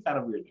happening, kind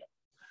of weird.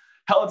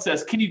 Helen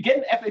says, can you get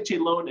an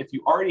FHA loan if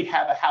you already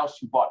have a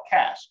house you bought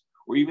cash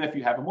or even if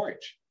you have a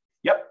mortgage?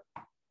 Yep,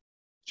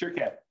 sure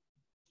can.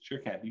 Sure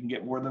can. You can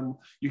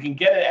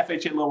get an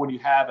FHA loan when you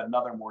have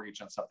another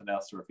mortgage on something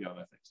else or a few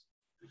other things.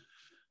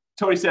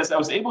 Tony says, I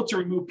was able to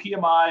remove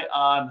PMI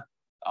on,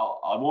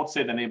 I won't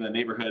say the name of the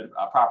neighborhood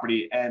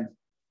property, and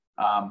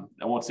I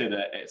won't say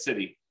the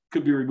city,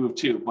 could be removed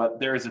too, but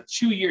there is a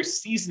 2-year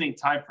seasoning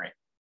time frame.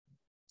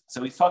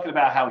 So he's talking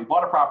about how he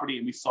bought a property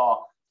and we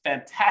saw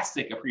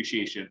fantastic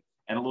appreciation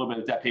and a little bit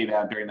of debt pay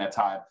down during that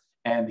time.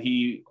 And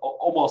he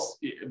almost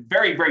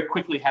very, very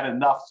quickly had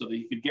enough so that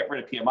he could get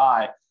rid of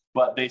PMI.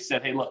 But they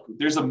said, hey, look,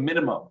 there's a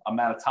minimum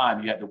amount of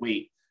time you had to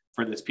wait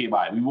for this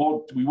PMI. We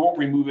won't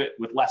remove it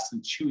with less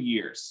than 2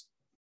 years.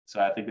 So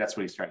I think that's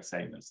what he's trying to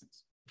say in those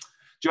things.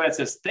 Joanne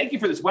says, thank you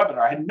for this webinar.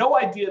 I had no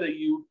idea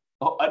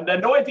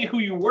who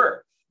you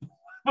were.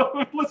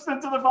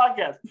 Listen to the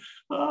podcast.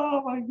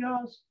 Oh my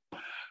gosh.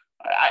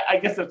 I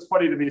guess that's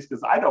funny to me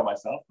because I know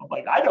myself. I'm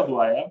like, I know who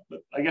I am, but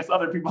I guess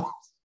other people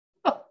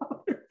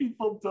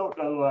don't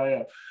know who I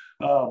am.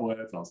 Oh boy,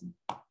 that's awesome.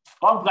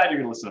 Well, I'm glad you're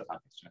going to listen to the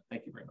podcast, John.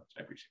 Thank you very much.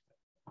 I appreciate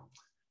that.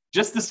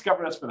 Just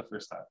discovered us for the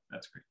first time.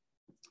 That's great.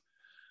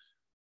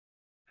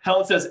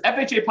 Helen says,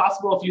 FHA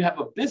possible if you have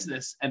a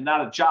business and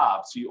not a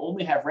job, so you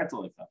only have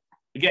rental income.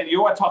 Again,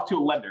 you want to talk to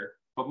a lender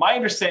But my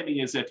understanding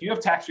is if you have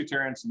tax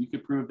returns and you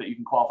can prove that you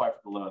can qualify for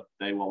the loan,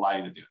 they will allow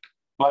you to do it.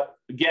 But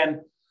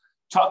again,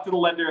 talk to the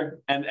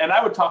lender. And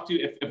I would talk to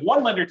you, if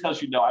one lender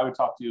tells you no, I would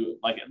talk to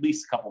like at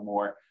least a couple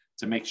more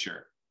to make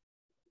sure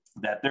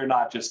that they're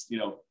not just,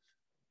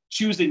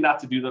 choosing not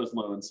to do those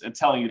loans and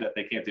telling you that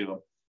they can't do them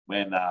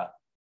when,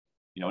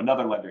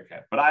 another lender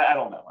can. But I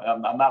don't know.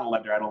 I'm not a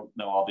lender. I don't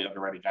know all the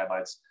underwriting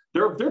guidelines.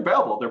 They're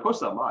available. They're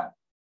posted online.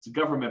 It's a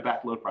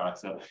government-backed loan product.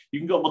 So you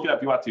can go look it up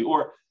if you want to.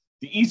 Or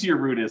the easier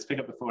route is pick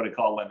up the phone and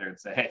call a lender and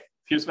say, hey,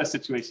 here's my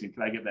situation.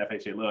 Can I get an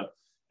FHA loan?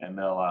 And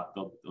they'll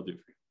do it for you.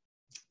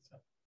 So.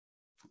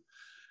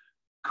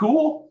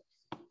 Cool.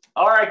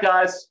 All right,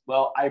 guys.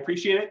 Well, I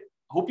appreciate it.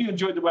 Hope you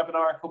enjoyed the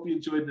webinar. Hope you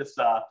enjoyed this,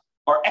 our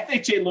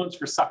FHA Loans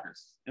for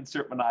Suckers.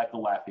 Insert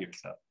maniacal laugh here.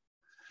 So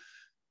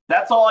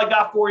that's all I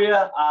got for you.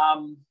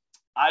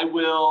 I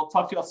will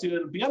talk to y'all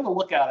soon. Be on the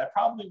lookout. I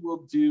probably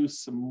will do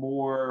some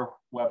more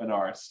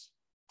webinars.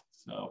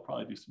 So I'll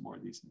probably do some more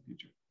of these in the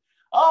future.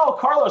 Oh,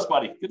 Carlos,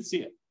 buddy. Good to see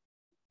you.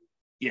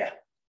 Yeah,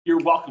 you're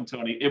welcome,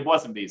 Tony. It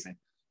was amazing.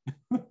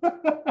 That's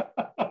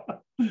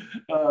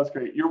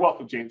great. You're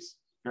welcome, James.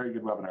 Very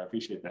good webinar. I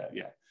appreciate that.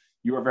 Yeah.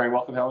 You are very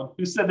welcome, Helen.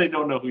 Who said they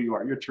don't know who you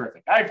are? You're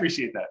terrific. I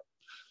appreciate that.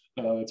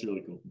 That's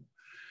really cool.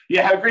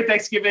 Yeah, have a great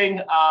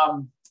Thanksgiving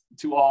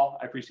to all.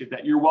 I appreciate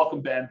that. You're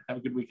welcome, Ben. Have a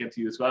good weekend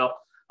to you as well.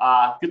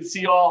 Good to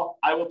see you all.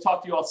 I will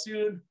talk to you all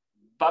soon.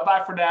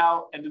 Bye-bye for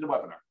now. End of the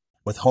webinar.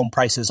 With home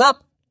prices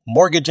up,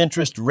 mortgage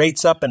interest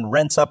rates up, and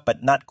rents up,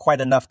 but not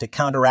quite enough to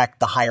counteract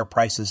the higher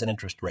prices and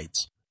interest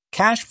rates.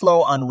 Cash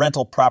flow on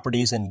rental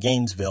properties in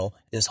Gainesville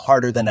is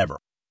harder than ever.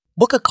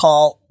 Book a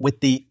call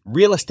with the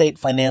Real Estate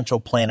Financial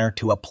Planner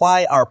to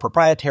apply our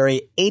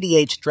proprietary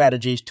 88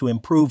 strategies to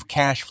improve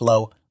cash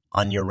flow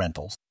on your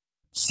rentals.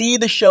 See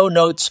the show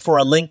notes for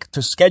a link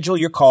to schedule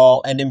your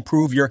call and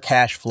improve your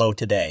cash flow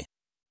today.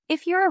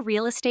 If you're a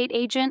real estate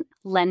agent,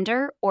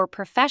 lender, or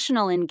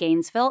professional in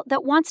Gainesville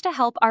that wants to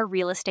help our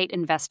real estate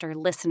investor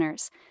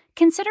listeners,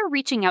 consider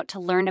reaching out to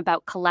learn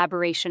about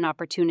collaboration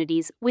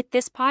opportunities with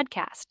this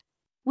podcast.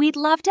 We'd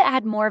love to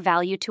add more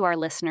value to our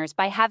listeners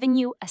by having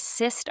you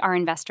assist our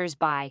investors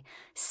buy,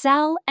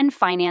 sell, and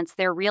finance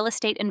their real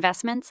estate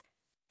investments.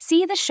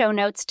 See the show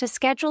notes to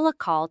schedule a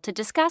call to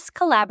discuss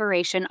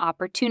collaboration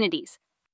opportunities.